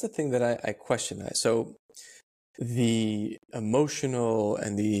the thing that I question. So the emotional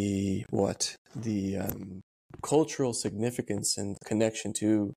and the cultural significance and connection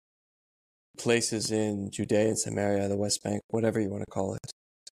to places in Judea and Samaria, the West Bank, whatever you want to call it,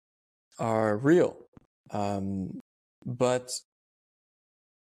 are real. But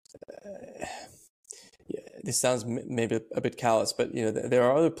yeah, this sounds maybe a bit callous, but there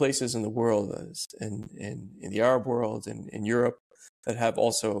are other places in the world, in the Arab world and in Europe, that have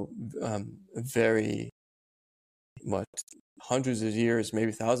also very much hundreds of years,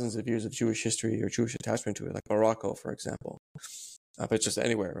 maybe thousands of years of Jewish history or Jewish attachment to it, like Morocco, for example. But just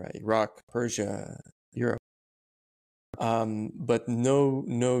anywhere, right? Iraq, Persia, Europe. But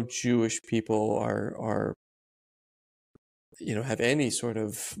no Jewish people are have any sort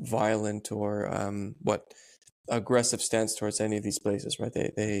of violent or aggressive stance towards any of these places, right?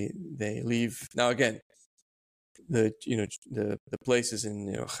 They leave. Now again, the places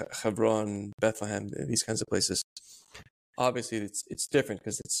in Hebron, Bethlehem, these kinds of places. Obviously, it's different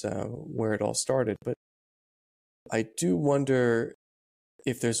because it's where it all started. But I do wonder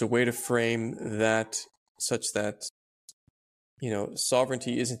if there's a way to frame that such that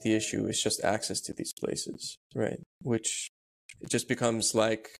sovereignty isn't the issue; it's just access to these places, right? Which it just becomes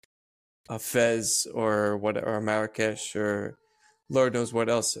like a Fez or Marrakesh or Lord knows what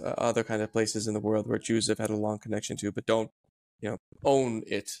else, other kind of places in the world where Jews have had a long connection to, but don't, own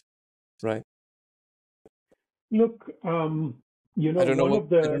it, right? Look, I don't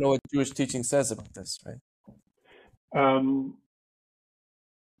know what Jewish teaching says about this, right?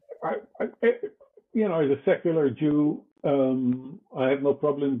 As a secular Jew, I have no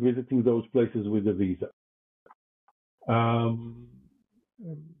problem visiting those places with a visa.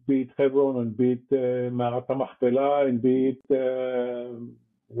 Be it Hebron and be it Ma'arat HaMachpelah and be it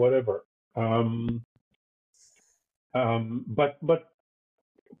whatever. But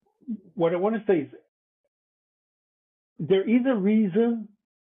what I want to say is there is a reason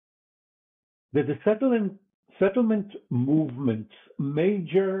that the settlement movement's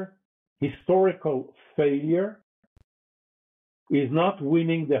major historical failure is not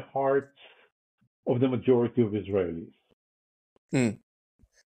winning the hearts of the majority of Israelis.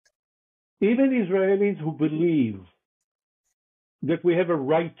 Even Israelis who believe that we have a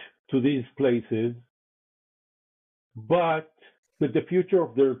right to these places, but that the future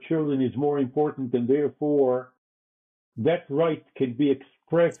of their children is more important, and therefore that right can be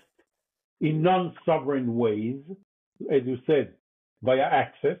expressed in non-sovereign ways, as you said, via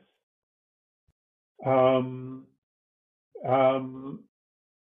access.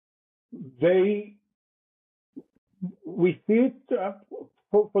 We see it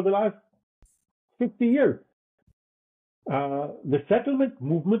for the last 50 years. The settlement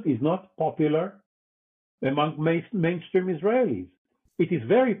movement is not popular among mainstream Israelis. It is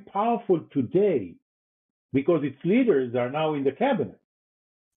very powerful today because its leaders are now in the cabinet.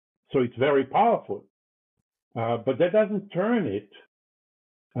 So it's very powerful. But that doesn't turn it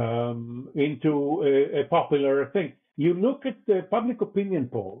into a popular thing. You look at the public opinion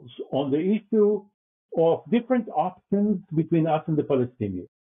polls on the issue of different options between us and the Palestinians.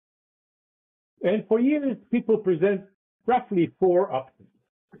 And for years, people present roughly 4 options.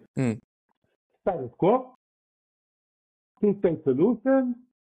 Status quo, two-state solution,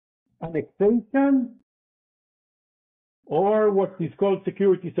 annexation, or what is called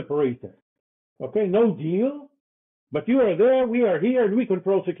security separation. Okay, no deal, but you are there, we are here, and we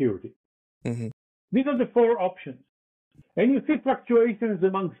control security. Mm-hmm. These are the 4 options. And you see fluctuations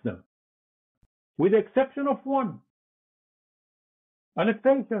amongst them, with the exception of one,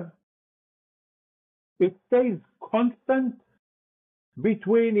 annexation. It stays constant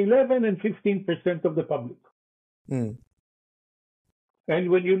between 11 and 15% of the public. And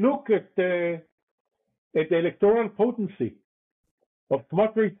when you look at the electoral potency of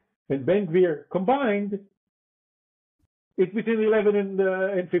Smotrich and Ben Gvir combined, it's between 11 and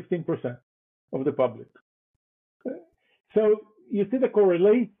 15% of the public. So you see the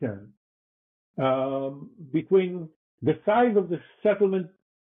correlation between the size of the settlement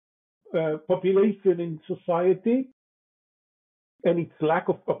population in society and its lack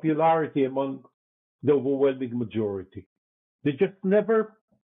of popularity among the overwhelming majority. They just never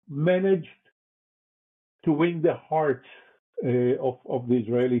managed to win the hearts of the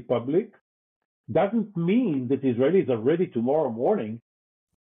Israeli public. Doesn't mean that Israelis are ready tomorrow morning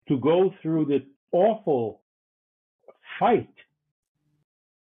to go through the awful fight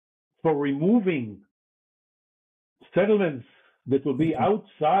for removing settlements that will be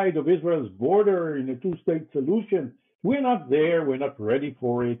outside of Israel's border in a two-state solution. We're not there. We're not ready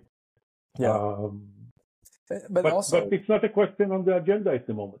for it. Yeah. But it's not a question on the agenda at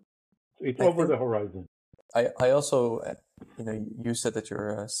the moment. It's over the horizon. I also, you said that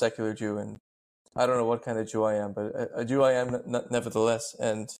you're a secular Jew, and I don't know what kind of Jew I am, but a Jew I am nevertheless.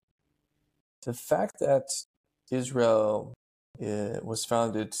 And the fact that Israel was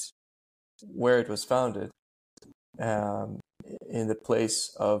founded where it was founded, in the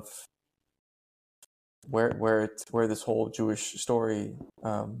place of where this whole Jewish story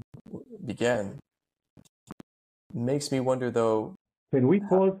began. Makes me wonder, though. Can we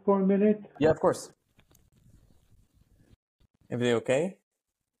pause for a minute? Yeah, of course. Everything okay?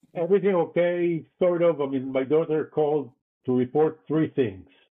 Everything okay, sort of. I mean, my daughter called to report three things.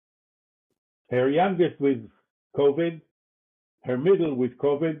 Her youngest with COVID, her middle with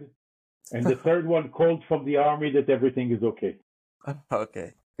COVID, and the third one called from the army that everything is okay.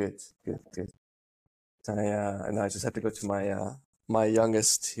 Okay, good. And I just had to go to my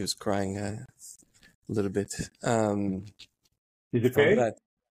youngest. He was crying a little bit. Is it okay? That.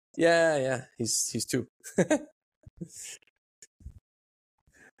 Yeah. He's 2.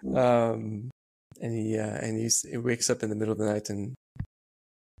 And he wakes up in the middle of the night, and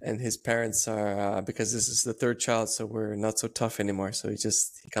his parents are, because this is the third child, so we're not so tough anymore. So he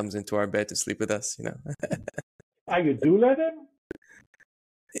comes into our bed to sleep with us, You do let him?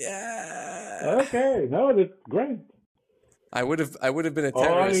 Yeah. Okay, no, that's great. I would have been a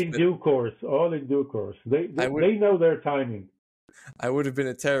terrorist. All in due course. They know their timing. I would have been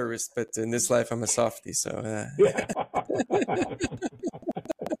a terrorist, but in this life I'm a softie. So. Yeah.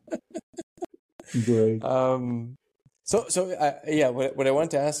 Great. What I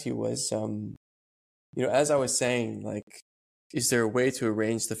wanted to ask you was, as I was saying, like, is there a way to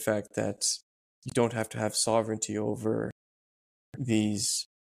arrange the fact that you don't have to have sovereignty over these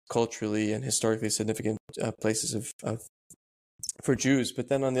culturally and historically significant places for Jews? But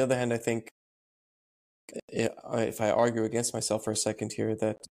then on the other hand, I think, if I argue against myself for a second here,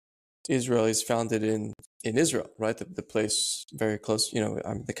 that Israel is founded in Israel, right? The place very close,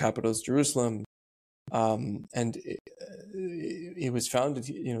 the capital is Jerusalem. And it was founded,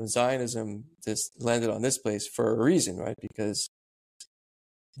 Zionism landed on this place for a reason, right? Because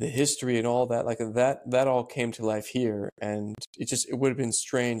the history and all that, like that all came to life here. And it would have been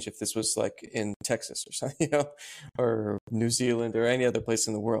strange if this was like in Texas or something, or New Zealand or any other place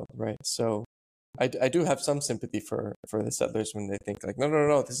in the world, right? So I do have some sympathy for the settlers when they think like,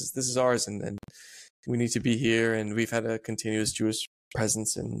 no, this is ours, and we need to be here, and we've had a continuous Jewish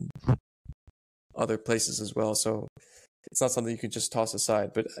presence in other places as well. So it's not something you can just toss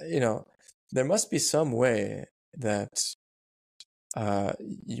aside. But there must be some way that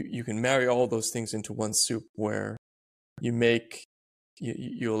you can marry all those things into one soup, where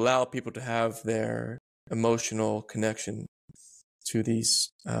you allow people to have their emotional connection to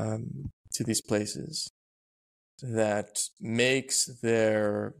these places, that makes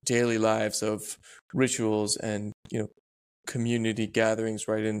their daily lives of rituals and community gatherings,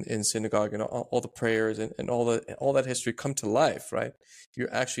 right, in synagogue, and all the prayers and all that history come to life, right?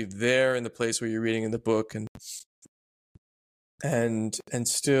 You're actually there in the place where you're reading in the book, and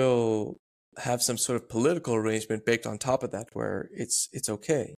still have some sort of political arrangement baked on top of that, where it's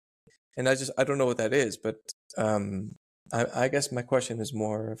okay. And I don't know what that is, but I guess my question is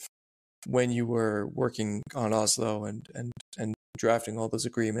more of, when you were working on Oslo and drafting all those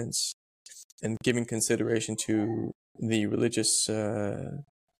agreements and giving consideration to the religious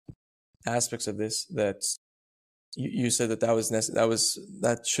aspects of this, that you said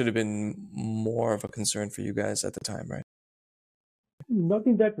that should have been more of a concern for you guys at the time, right? Not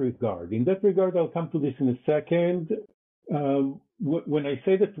in that regard. In that regard, I'll come to this in a second. When I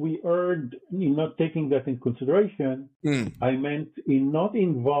say that we erred in not taking that in consideration, I meant in not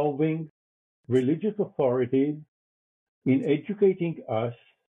involving religious authorities in educating us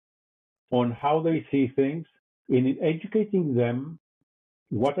on how they see things, in educating them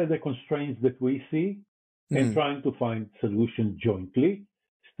what are the constraints that we see, and trying to find solutions jointly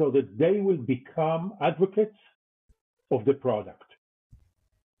so that they will become advocates of the product.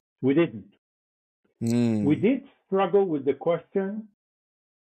 We didn't. We did struggle with the question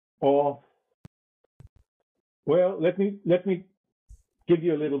of, well, let me give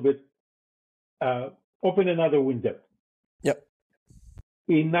you a little bit, open another window. Yep.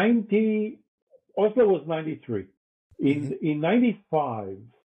 Oslo was 93. In 95,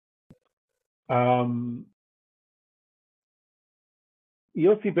 Yossi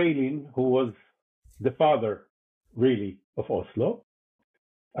Beilin, who was the father, really, of Oslo,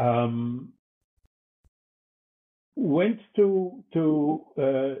 went to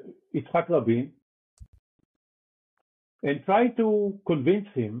Yitzhak Rabin and tried to convince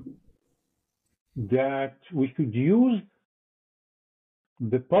him that we should use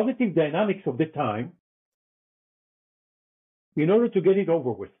the positive dynamics of the time in order to get it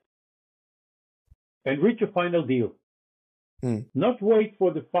over with and reach a final deal. Not wait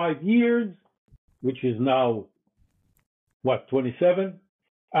for the 5 years, which is now, 27,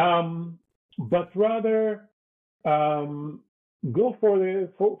 but rather go for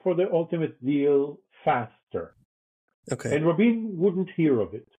the ultimate deal faster. Okay. And Rabin wouldn't hear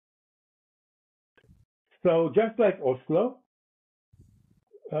of it. So just like Oslo,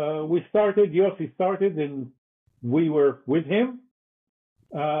 Yossi started, and we were with him,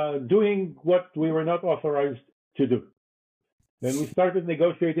 doing what we were not authorized to do. Then we started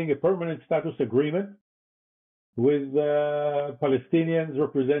negotiating a permanent status agreement with Palestinians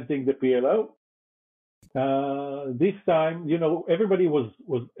representing the PLO. This time, everybody was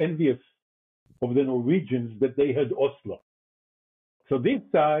envious of the Norwegians that they had Oslo. So this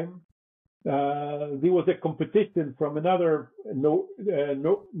time, there was a competition from another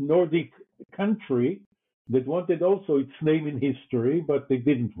Nordic country that wanted also its name in history, but it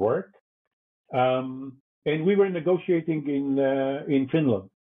didn't work. And we were negotiating in Finland.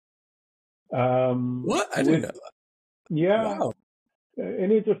 What? I didn't know. Yeah. Wow.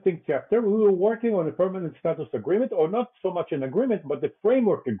 An interesting chapter. We were working on a permanent status agreement, or not so much an agreement, but the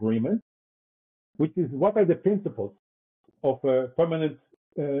framework agreement, which is what are the principles of a permanent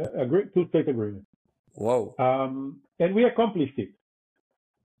two-state agreement. Whoa. And we accomplished it.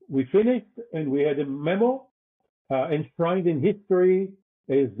 We finished, and we had a memo enshrined in history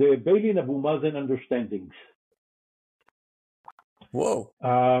as the Beilin Abu Mazen understandings. Whoa.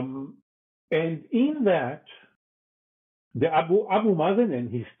 And in that, the Abu Mazen and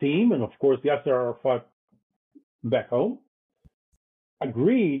his team, and of course Yasser Arafat back home,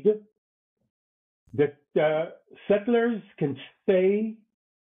 agreed that settlers can stay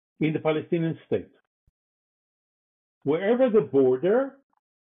in the Palestinian state. Wherever the border,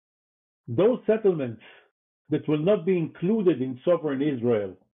 those settlements that will not be included in sovereign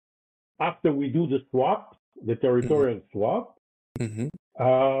Israel after we do the swap, the territorial swap,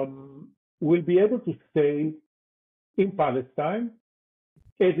 will be able to stay in Palestine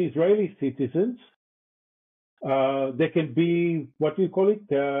as Israeli citizens. They can be, what we call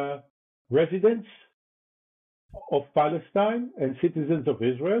it, residents of Palestine and citizens of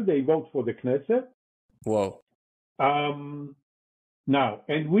Israel. They vote for the Knesset. Whoa. Now,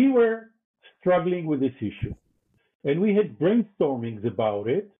 and we were struggling with this issue. And we had brainstormings about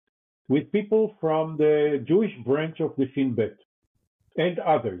it with people from the Jewish branch of the Shin Bet and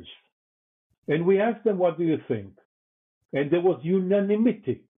others. And we asked them, what do you think? And there was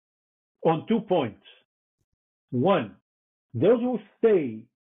unanimity on 2 points. One, those who stay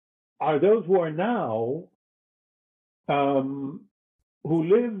are those who are now, who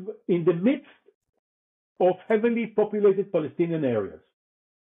live in the midst of heavily populated Palestinian areas.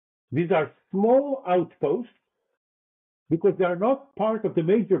 These are small outposts because they are not part of the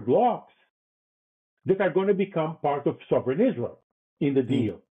major blocks that are going to become part of sovereign Israel in the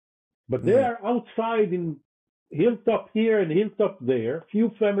deal. But they are outside in hilltop here and hilltop there, few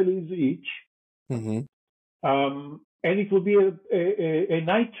families each. And it will be a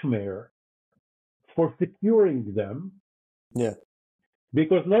nightmare for securing them. Yeah.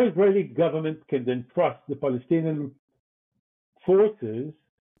 Because no Israeli government can then trust the Palestinian forces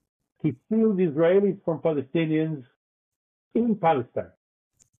to shield Israelis from Palestinians in Palestine.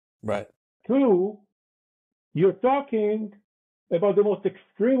 Right. Two, you're talking about the most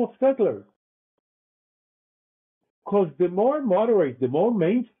extreme of settlers. Because the more moderate, the more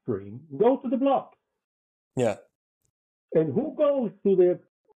mainstream, go to the bloc. Yeah. And who goes to the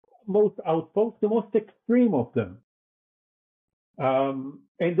most outposts? The most extreme of them.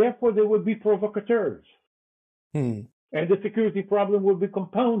 And therefore, there will be provocateurs. And the security problem will be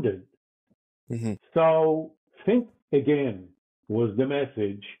compounded. So think again was the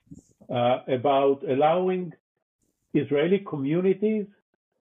message about allowing Israeli communities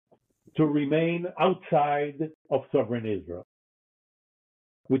to remain outside of sovereign Israel,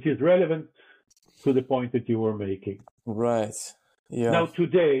 which is relevant to the point that you were making. Right. Yeah. Now,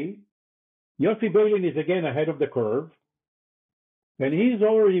 today, Yossi Beilin is again ahead of the curve, and he's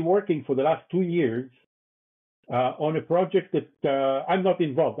already working for the last 2 years on a project that I'm not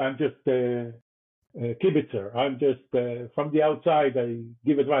involved. I'm just a kibitzer. I'm just from the outside. I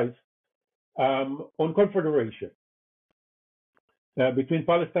give advice on confederation between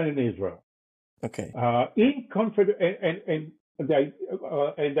Palestine and Israel. Okay. And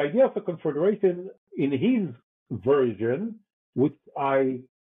the idea of a confederation in his version, which I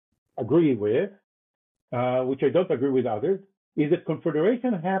agree with, which I don't agree with others, is that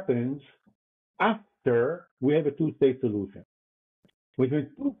confederation happens after we have a two-state solution, which means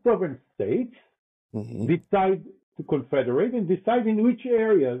two sovereign states decide to confederate and decide in which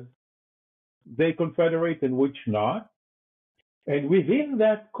areas they confederate and which not. And within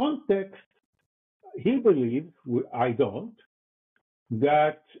that context, he believes, I don't,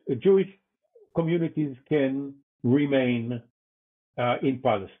 that Jewish communities can remain in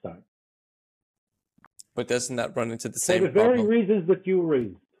Palestine. But doesn't that run into the For same the very problem? reasons that you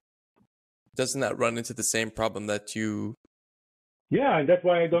raised. Doesn't that run into the same problem that you... Yeah, and that's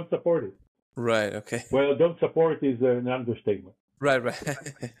why I don't support it. Right, okay. Well, don't support is an understatement. Right.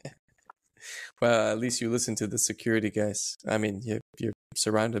 Well, at least you listen to the security guys. I mean, you're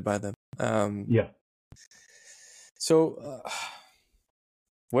surrounded by them. Yeah. So,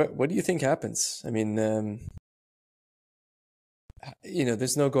 what do you think happens? I mean,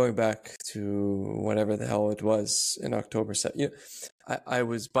 there's no going back to whatever the hell it was in October. I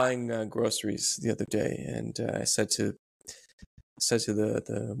was buying groceries the other day, and I said to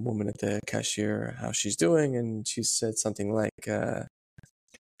the woman at the cashier how she's doing, and she said something like,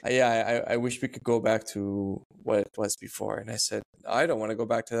 I wish we could go back to what it was before. And I said, I don't want to go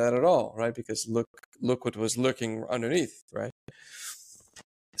back to that at all, right? Because look what was lurking underneath, right?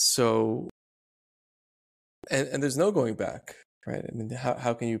 So, and there's no going back, right? I mean,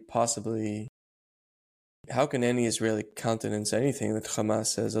 how can any Israeli countenance anything that Hamas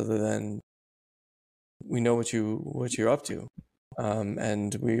says other than we know what you're up to,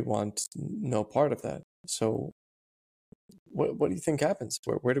 and we want no part of that. So, what do you think happens?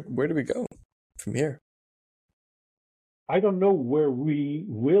 Where do we go from here? I don't know where we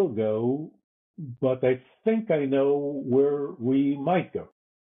will go, but I think I know where we might go.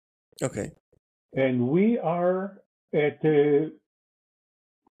 Okay. And we are at a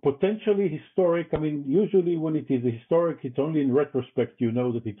potentially historic. I mean, usually when it is historic, it's only in retrospect you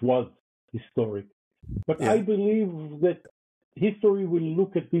know that it was historic. But Yeah. I believe that history will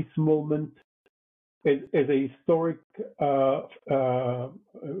look at this moment as a historic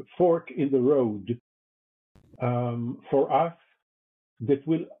fork in the road for us.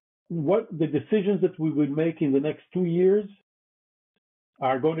 What the decisions that we will make in the next 2 years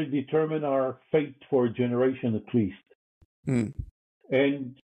are going to determine our fate for a generation at least.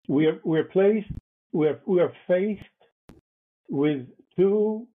 And we are faced with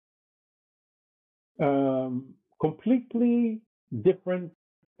two completely different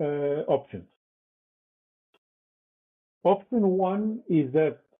options. Option one is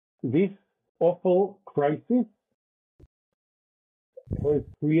that this awful crisis has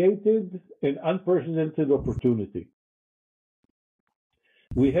created an unprecedented opportunity.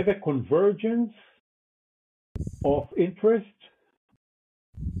 We have a convergence of interest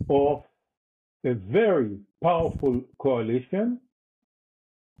of a very powerful coalition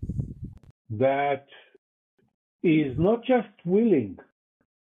that is not just willing,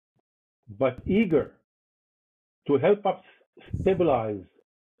 but eager to help us stabilize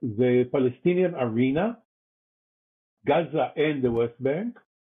the Palestinian arena, Gaza and the West Bank,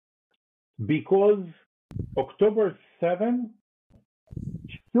 because October 7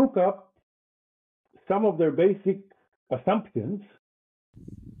 shook up some of their basic assumptions.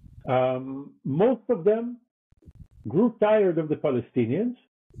 Most of them grew tired of the Palestinians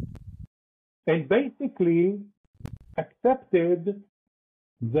and basically accepted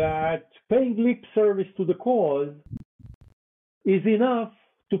that paying lip service to the cause is enough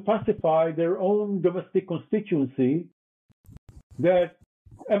to pacify their own domestic constituency that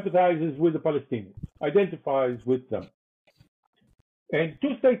empathizes with the Palestinians, identifies with them. And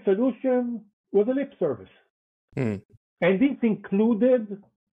two-state solution was a lip service. And this included,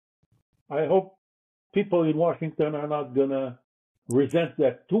 I hope people in Washington are not going to resent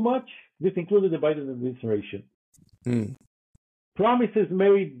that too much, this included the Biden administration. Promises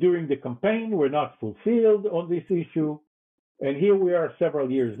made during the campaign were not fulfilled on this issue. And here we are several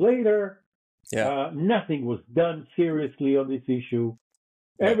years later. Nothing was done seriously on this issue.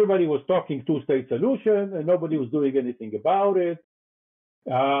 Everybody was talking two-state solution and nobody was doing anything about it.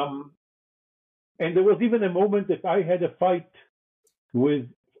 And there was even a moment that I had a fight with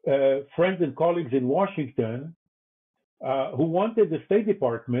friends and colleagues in Washington who wanted the State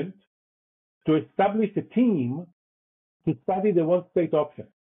Department to establish a team to study the one-state option.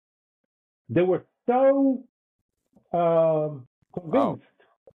 They were so convinced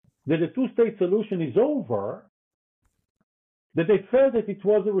that the two-state solution is over that they felt that it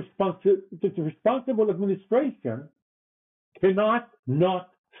was that the responsible administration cannot not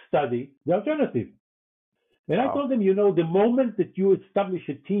study the alternative. And I told them, the moment that you establish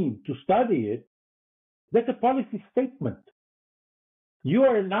a team to study it, that's a policy statement. You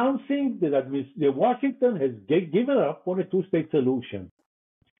are announcing that Washington has given up on a two-state solution.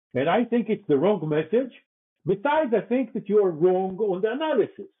 And I think it's the wrong message. Besides, I think that you are wrong on the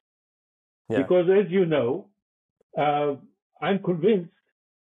analysis. Because as you know, I'm convinced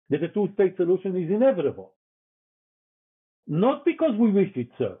that a two-state solution is inevitable. Not because we wish it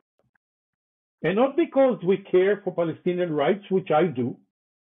so, And not because we care for Palestinian rights, which I do,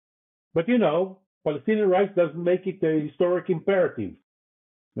 but Palestinian rights doesn't make it a historic imperative.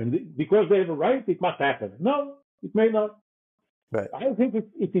 Because they have a right, it must happen. No, it may not. Right. I think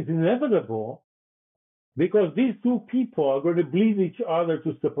it is inevitable because these two people are going to bleed each other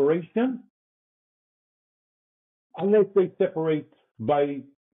to separation unless they separate by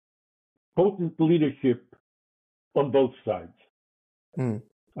potent leadership on both sides. Mm.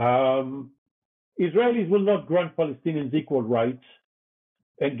 Israelis will not grant Palestinians equal rights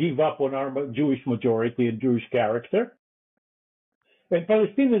and give up on our Jewish majority and Jewish character. And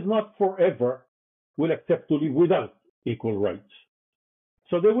Palestinians not forever will accept to live without equal rights.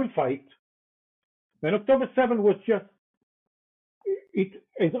 So they will fight. And October 7th was just,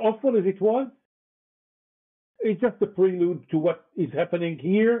 as awful as it was, it's just a prelude to what is happening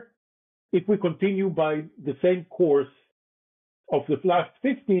here if we continue by the same course of the last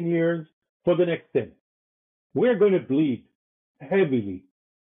 15 years for the next 10. We're going to bleed heavily.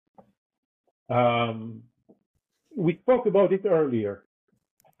 We spoke about it earlier,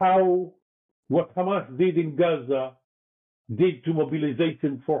 how what Hamas did in Gaza did to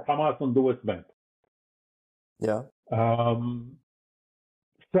mobilization for Hamas on the West Bank. Yeah.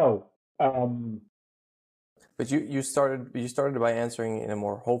 But you started by answering in a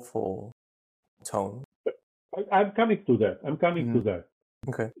more hopeful tone. I'm coming to that.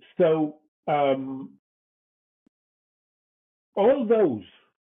 Okay. So all those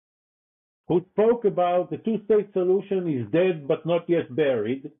who spoke about the two-state solution is dead but not yet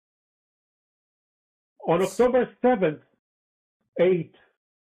buried, on October 7th, 8th,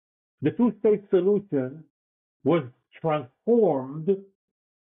 the two-state solution was transformed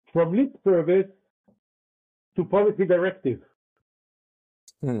from lip service to policy directive.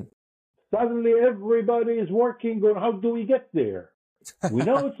 Suddenly everybody is working on how do we get there. We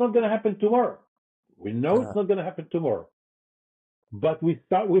know it's not going to happen tomorrow. But we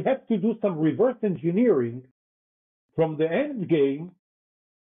have to do some reverse engineering from the end game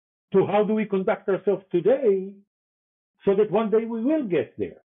to how do we conduct ourselves today so that one day we will get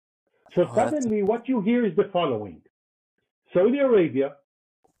there. So suddenly what you hear is the following. Saudi Arabia,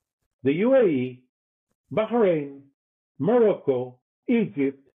 the UAE, Bahrain, Morocco,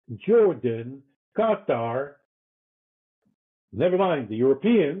 Egypt, Jordan, Qatar, never mind the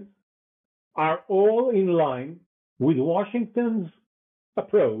Europeans, are all in line with Washington's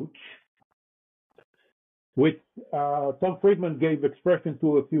approach, which Tom Friedman gave expression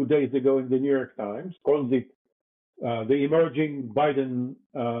to a few days ago in the New York Times, called it the emerging Biden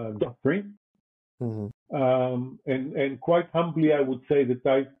doctrine. And quite humbly, I would say that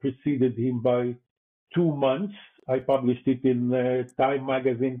I preceded him by 2 months. I published it in Time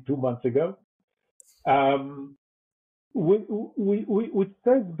magazine 2 months ago. Which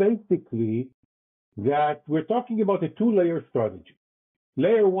says basically that we're talking about a two-layer strategy.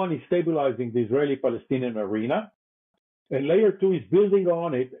 Layer one is stabilizing the Israeli-Palestinian arena, and layer two is building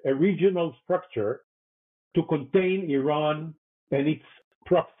on it a regional structure to contain Iran and its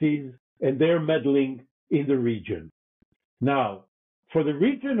proxies and their meddling in the region. Now, for the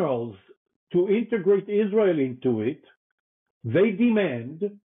regionals to integrate Israel into it, they demand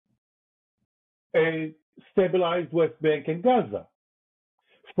a stabilized West Bank and Gaza.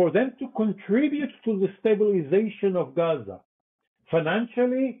 For them to contribute to the stabilization of Gaza,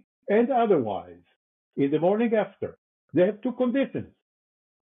 financially and otherwise, in the morning after, they have two conditions.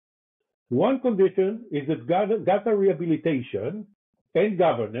 One condition is that Gaza rehabilitation and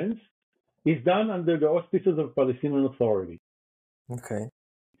governance is done under the auspices of Palestinian Authority. Okay.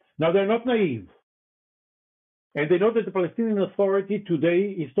 Now, they're not naive. And they know that the Palestinian Authority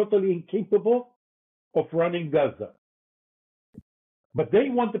today is totally incapable of running Gaza. But they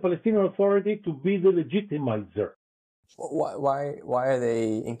want the Palestinian Authority to be the legitimizer. Why are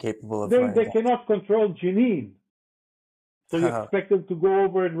they incapable of They cannot control Jenin. So you expect them to go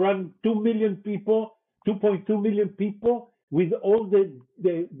over and run 2 million people, 2.2 million people, with all the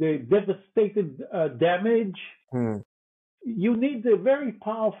devastated damage. You need a very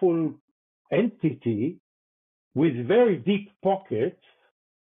powerful entity with very deep pockets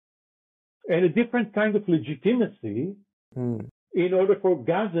and a different kind of legitimacy in order for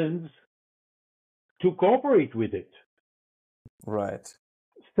Gazans to cooperate with it. Right.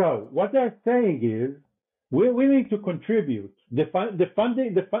 So what they're saying is we're willing to contribute the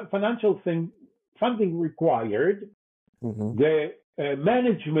financial funding required, the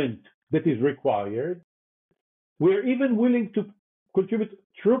management that is required. We're even willing to contribute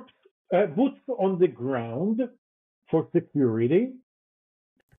troops, boots on the ground for security,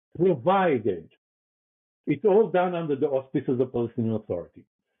 provided it's all done under the auspices of the Palestinian Authority.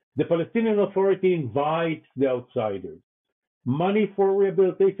 The Palestinian Authority invites the outsiders. Money for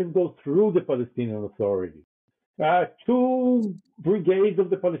rehabilitation goes through the Palestinian Authority. 2 brigades of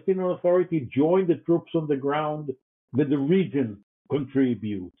the Palestinian Authority join the troops on the ground that the region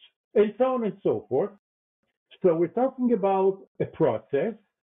contributes, and so on and so forth. So we're talking about a process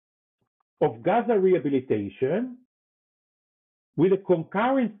of Gaza rehabilitation with a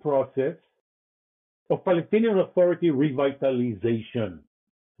concurrent process of Palestinian Authority revitalization,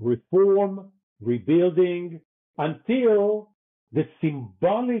 reform, rebuilding, until the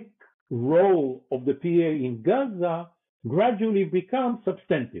symbolic role of the PA in Gaza gradually becomes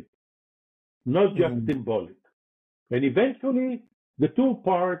substantive, not just symbolic. And eventually, the 2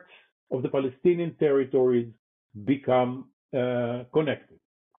 parts of the Palestinian territories become connected.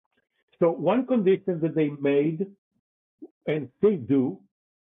 So one condition that they made, and still do,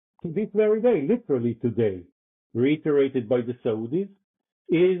 to this very day, literally today, reiterated by the Saudis,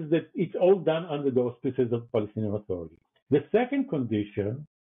 is that it's all done under the auspices of the Palestinian Authority. The second condition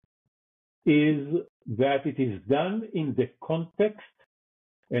is that it is done in the context,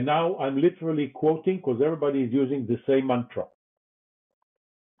 and now I'm literally quoting because everybody is using the same mantra,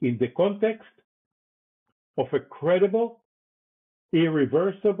 in the context of a credible,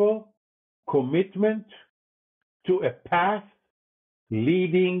 irreversible commitment to a path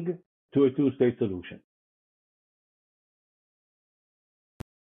leading to a 2-state solution.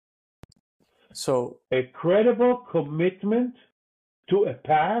 So a credible commitment to a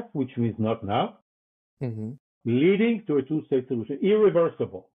path, which means not now, leading to a 2-state solution,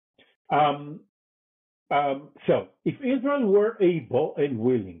 irreversible. So if Israel were able and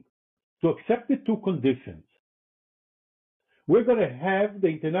willing to accept the 2 conditions, we're going to have the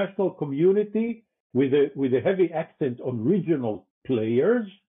international community with a heavy accent on regional players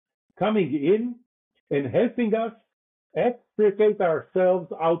coming in and helping us extricate ourselves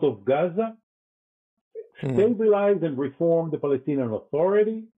out of Gaza, stabilize and reform the Palestinian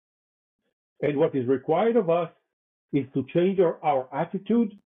Authority. And what is required of us is to change our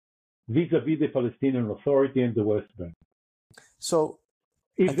attitude vis-a-vis the Palestinian Authority and the West Bank. So,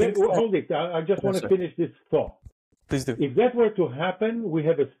 hold it. I just want to finish this thought. Please do. If that were to happen, we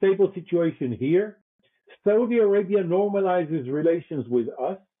have a stable situation here. Saudi Arabia normalizes relations with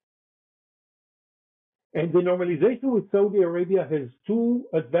us. And the normalization with Saudi Arabia has 2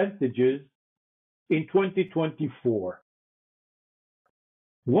 advantages in 2024.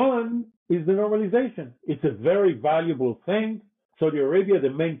 One is the normalization. It's a very valuable thing. Saudi Arabia, the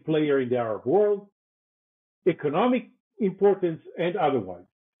main player in the Arab world, economic importance and otherwise.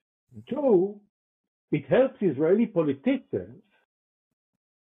 2, it helps Israeli politicians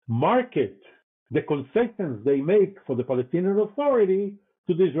market the concessions they make for the Palestinian Authority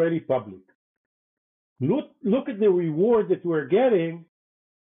to the Israeli public. Look at the reward that we're getting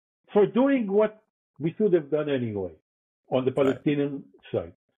for doing what we should have done anyway on the Palestinian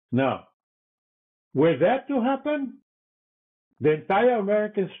side. Now, were that to happen, the entire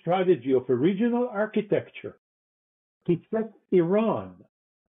American strategy of a regional architecture to set Iran,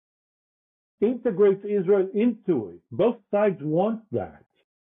 integrate Israel into it, both sides want that.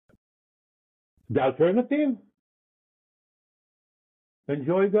 The alternative?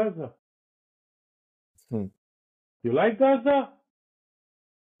 Enjoy Gaza. You like Gaza?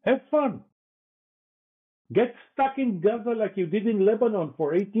 Have fun. Get stuck in Gaza like you did in Lebanon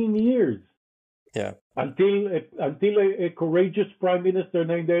for 18 years. Yeah. Until a courageous prime minister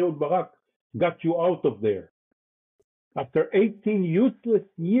named Ehud Barak got you out of there. After 18 useless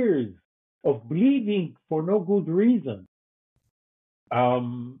years of bleeding for no good reason.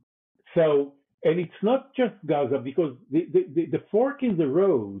 And it's not just Gaza, because the fork in the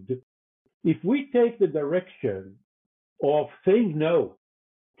road, if we take the direction of saying no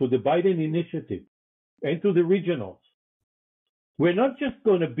to the Biden initiative and to the regionals, we're not just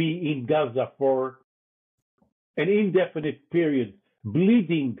going to be in Gaza for an indefinite period,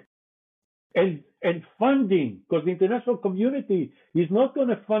 bleeding and funding, because the international community is not going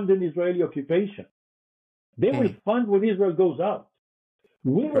to fund an Israeli occupation. They will fund when Israel goes out.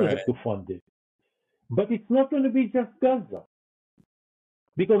 We will have to fund it. But it's not going to be just Gaza.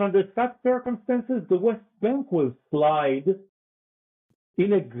 Because under such circumstances, the West Bank will slide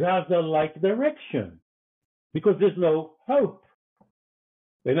in a Gaza-like direction. Because there's no hope.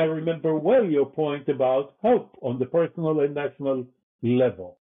 And I remember well your point about hope on the personal and national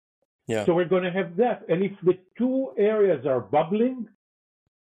level. Yeah. So we're going to have that. And if the 2 areas are bubbling,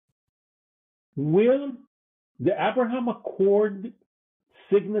 will the Abraham Accord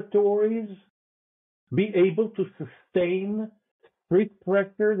signatories be able to sustain street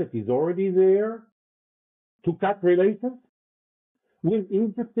pressure that is already there to cut relations? will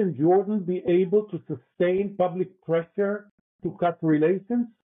Egypt and Jordan be able to sustain public pressure to cut relations?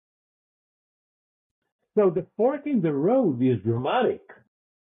 So the fork in the road is dramatic.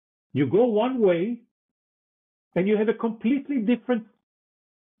 You go one way and you have a completely different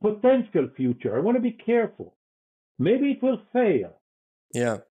potential future. I want to be careful. Maybe it will fail.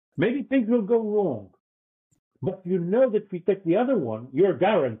 Yeah. Maybe things will go wrong. But you know that if we take the other one, you're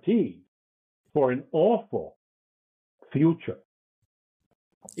guaranteed for an awful future.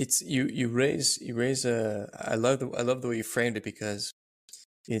 It's you raise a I love the way you framed it, because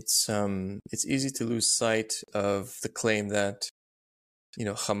it's easy to lose sight of the claim that, you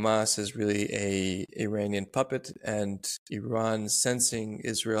know, Hamas is really a Iranian puppet, and Iran sensing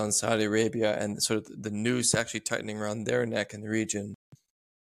Israel and Saudi Arabia and sort of the noose actually tightening around their neck in the region,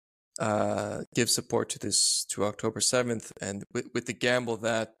 give support to October 7th, and with the gamble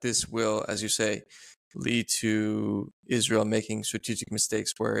that this will, as you say, lead to Israel making strategic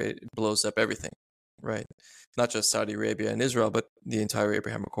mistakes where it blows up everything, right? Not just Saudi Arabia and Israel, but the entire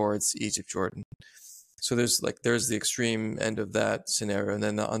Abraham Accords, Egypt, Jordan. So there's the extreme end of that scenario, and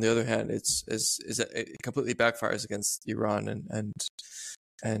then on the other hand, it completely backfires against Iran and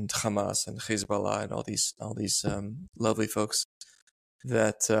Hamas and Hezbollah and all these lovely folks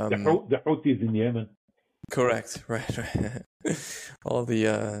that the Houthis in Yemen. Correct, right. All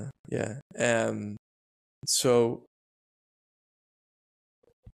the so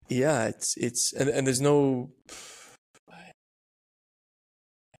yeah, it's and there's no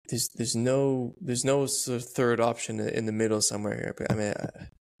sort of third option in the middle somewhere here. But I mean,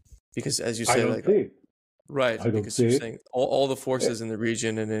 because as you say, like, right, because you're saying all the forces in the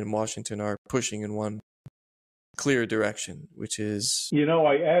region and in Washington are pushing in one clear direction, which is, you know,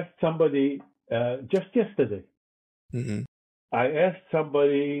 I asked somebody just yesterday. Mm-hmm. I asked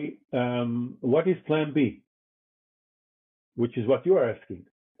somebody, what is Plan B? Which is what you are asking.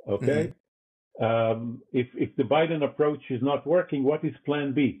 Okay. Mm-hmm. If the Biden approach is not working, what is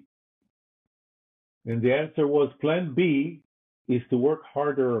Plan B? And the answer was Plan B is to work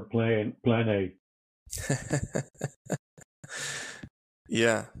harder on Plan A.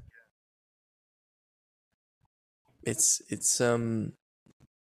 Yeah. It's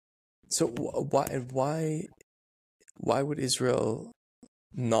so why would Israel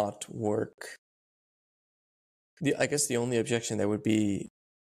not work? I guess the only objection there would be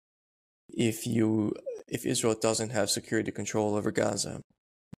if Israel doesn't have security control over Gaza,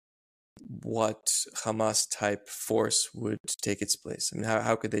 what Hamas type force would take its place? I mean,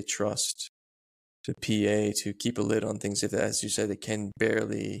 how could they trust the PA to keep a lid on things if, as you said, they can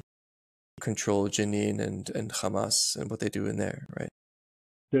barely control Jenin and Hamas and what they do in there, right?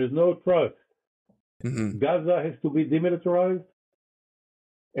 There's no trust. Mm-hmm. Gaza has to be demilitarized,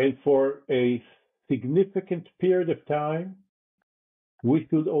 and for a significant period of time, we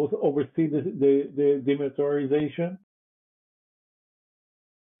should also oversee the demilitarization.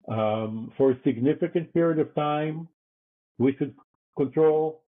 For a significant period of time, we should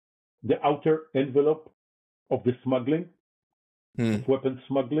control the outer envelope of the smuggling, of weapons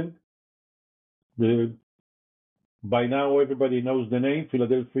smuggling. By now, everybody knows the name,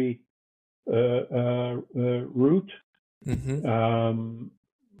 Philadelphia route, mm-hmm.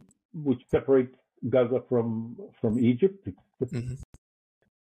 Which separates Gaza from Egypt. Mm-hmm.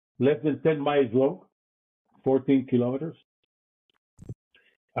 Less than 10 miles long, 14 kilometers.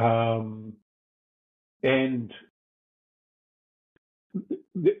 And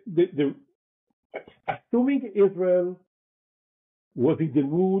assuming Israel was in the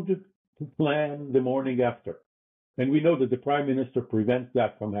mood to plan the morning after, and we know that the prime minister prevents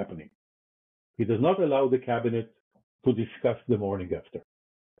that from happening. He does not allow the cabinet to discuss the morning after,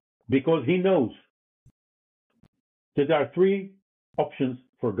 because he knows that there are three options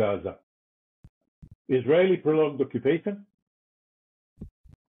for Gaza: Israeli prolonged occupation,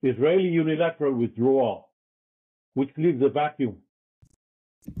 Israeli unilateral withdrawal, which leaves a vacuum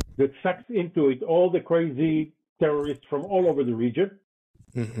that sucks into it all the crazy terrorists from all over the region,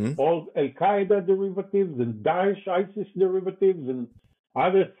 mm-hmm. all Al-Qaeda derivatives and Daesh, ISIS derivatives and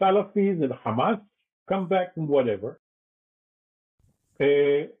other Salafis and Hamas come back and whatever.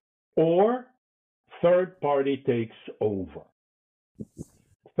 Or third party takes over.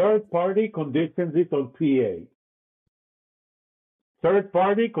 Third party conditions it on PA. Third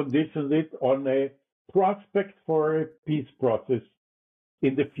party conditions it on a prospect for a peace process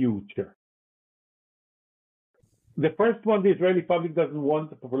in the future. The first one, the Israeli public doesn't want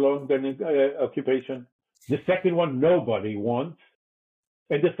to prolong the occupation. The second one, nobody wants.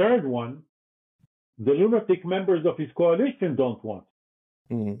 And the third one, the lunatic members of his coalition don't want.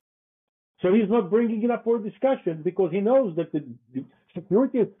 Mm-hmm. So he's not bringing it up for discussion because he knows that the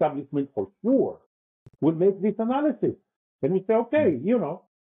security establishment for sure will make this analysis. And we say, okay, you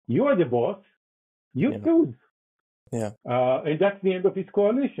are the boss, you choose. Yeah. And that's the end of his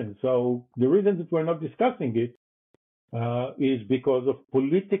coalition. So the reason that we're not discussing it is because of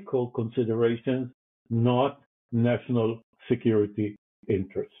political considerations, not national security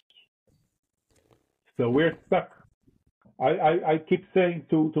interests. So we're stuck. I keep saying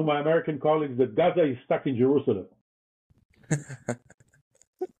to my American colleagues that Gaza is stuck in Jerusalem.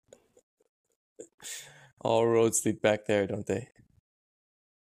 All roads lead back there, don't they?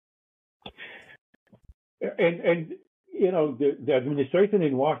 And the administration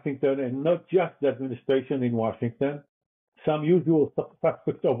in Washington, and not just the administration in Washington, some usual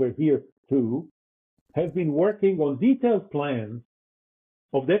suspects over here too, have been working on detailed plans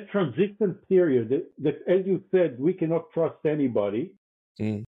of that transition period that, as you said, we cannot trust anybody.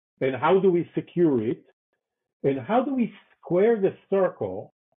 And how do we secure it? And how do we square the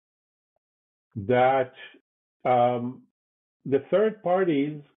circle that the third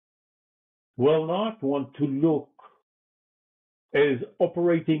parties will not want to look as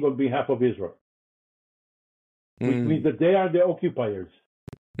operating on behalf of Israel, which means that they are the occupiers.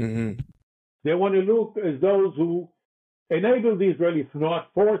 They want to look as those who enable the Israelis,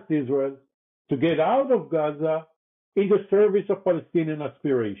 not force Israel, to get out of Gaza in the service of Palestinian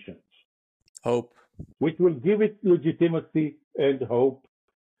aspirations. Hope. Which will give it legitimacy and hope,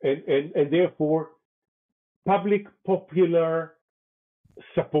 and therefore public popular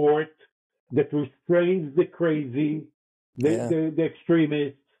support that restrains the crazy, the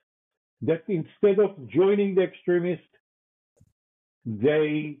extremists, that instead of joining the extremists,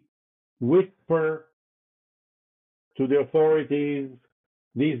 they whisper to the authorities,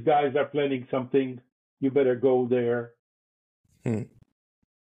 these guys are planning something, you better go there.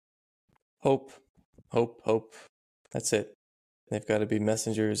 Hope. That's it. They've got to be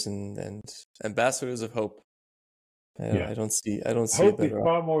messengers and ambassadors of hope. I don't see hope is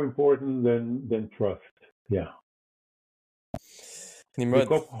far more important than trust. Yeah. Nimrod.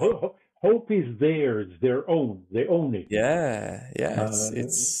 Because hope is theirs, their own. They own it. Yeah.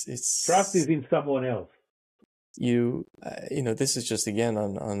 It's trust is in someone else. This is just again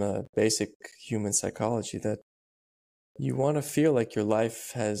on a basic human psychology that you want to feel like your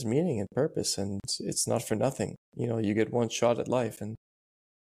life has meaning and purpose, and it's not for nothing. You get one shot at life, and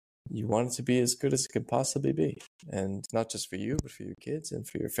you want it to be as good as it can possibly be, and not just for you, but for your kids and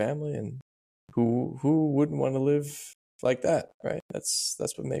for your family. And who wouldn't want to live like that, right? That's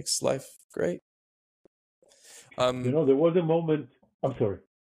what makes life great. There was a moment. I'm sorry.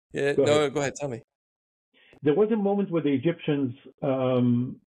 Yeah. Go ahead. Tell me. There was a moment where the Egyptians,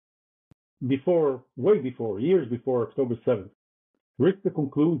 years before October 7th, reached the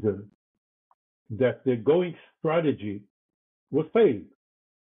conclusion that the going strategy was failed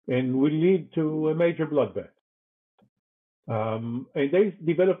and will lead to a major bloodbath. And they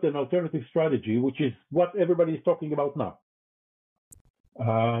developed an alternative strategy, which is what everybody is talking about now.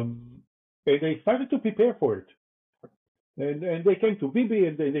 And they started to prepare for it. And they came to Bibi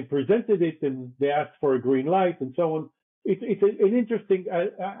and they presented it and they asked for a green light and so on. It's an interesting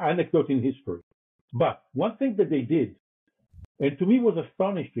anecdote in history. But one thing that they did, and to me was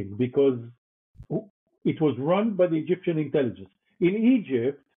astonishing because it was run by the Egyptian intelligence. In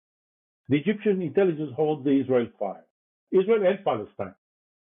Egypt, the Egyptian intelligence holds the Israel file. Israel and Palestine,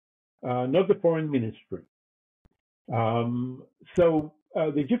 not the foreign ministry. So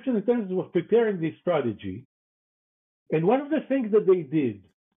the Egyptian intelligence was preparing this strategy. And one of the things that they did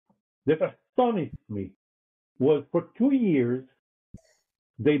that astonished me was for 2 years,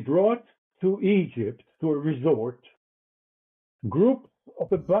 they brought to Egypt, to a resort, groups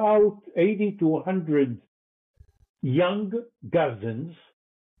of about 80 to 100 young Gazans,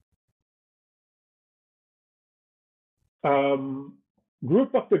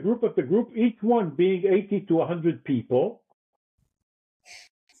 group after group, each one being 80 to 100 people,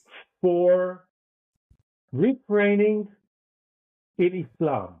 for retraining in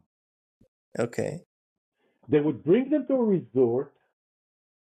Islam. Okay. They would bring them to a resort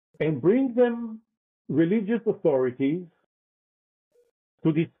and bring them religious authorities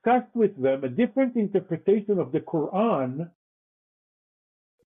to discuss with them a different interpretation of the Quran.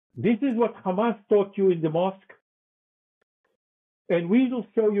 This is what Hamas taught you in the mosque, and we will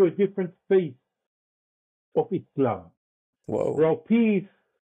show you a different face of Islam. Whoa. Pro peace,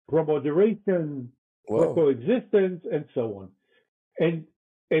 pro moderation, pro coexistence, and so on.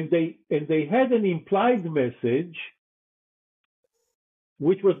 And they had an implied message,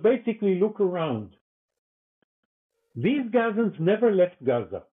 which was basically look around. These Gazans never left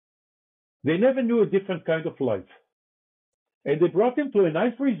Gaza. They never knew a different kind of life. And they brought him to a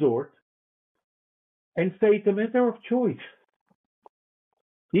nice resort and say it's a matter of choice.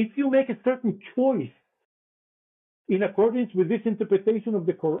 If you make a certain choice in accordance with this interpretation of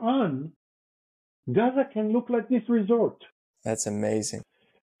the Quran, Gaza can look like this resort. That's amazing.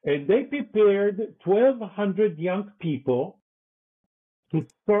 And they prepared 1,200 young people to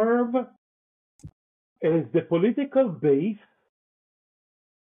serve as the political base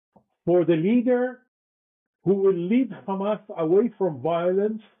for the leader who will lead Hamas away from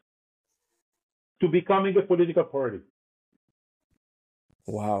violence to becoming a political party.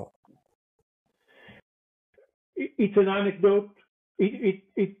 Wow. It's an anecdote. You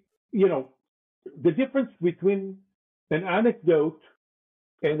know, the difference between an anecdote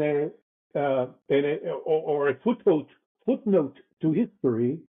and a footnote to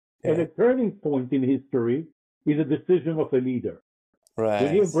history and a turning point in history is a decision of a leader. Right.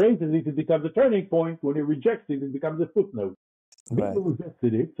 When he embraces it, it becomes a turning point. When he rejects it, it becomes a footnote. Right. People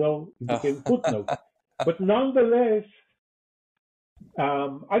rejected it, so it became a footnote. But nonetheless,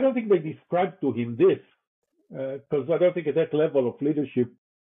 I don't think they described to him this, because I don't think at that level of leadership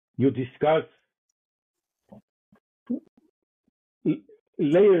you discuss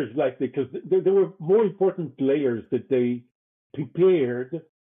layers like that, because there were more important layers that they prepared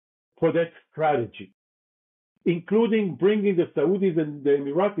for that strategy, including bringing the Saudis and the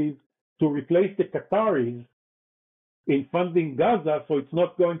Emiratis to replace the Qataris in funding Gaza, so it's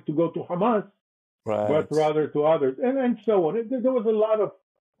not going to go to Hamas, but rather to others, and so on. There was a lot of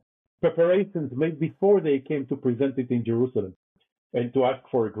preparations made before they came to present it in Jerusalem and to ask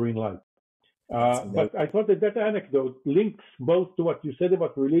for a green light. But I thought that anecdote links both to what you said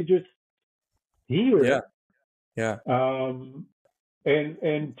about religious here, and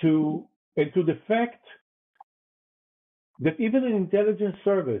to the fact that even an intelligence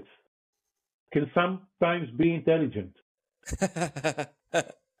service can sometimes be intelligent.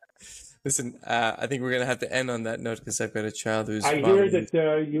 Listen, I think we're gonna have to end on that note because I've got a child who's. I hear that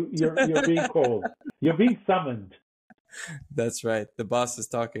you're being called. You're being summoned. That's right. The boss is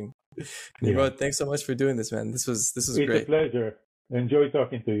talking. Nimrod, thanks so much for doing this, man. This was great. It's a pleasure. Enjoy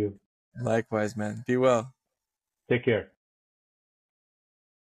talking to you. Likewise, man. Be well. Take care.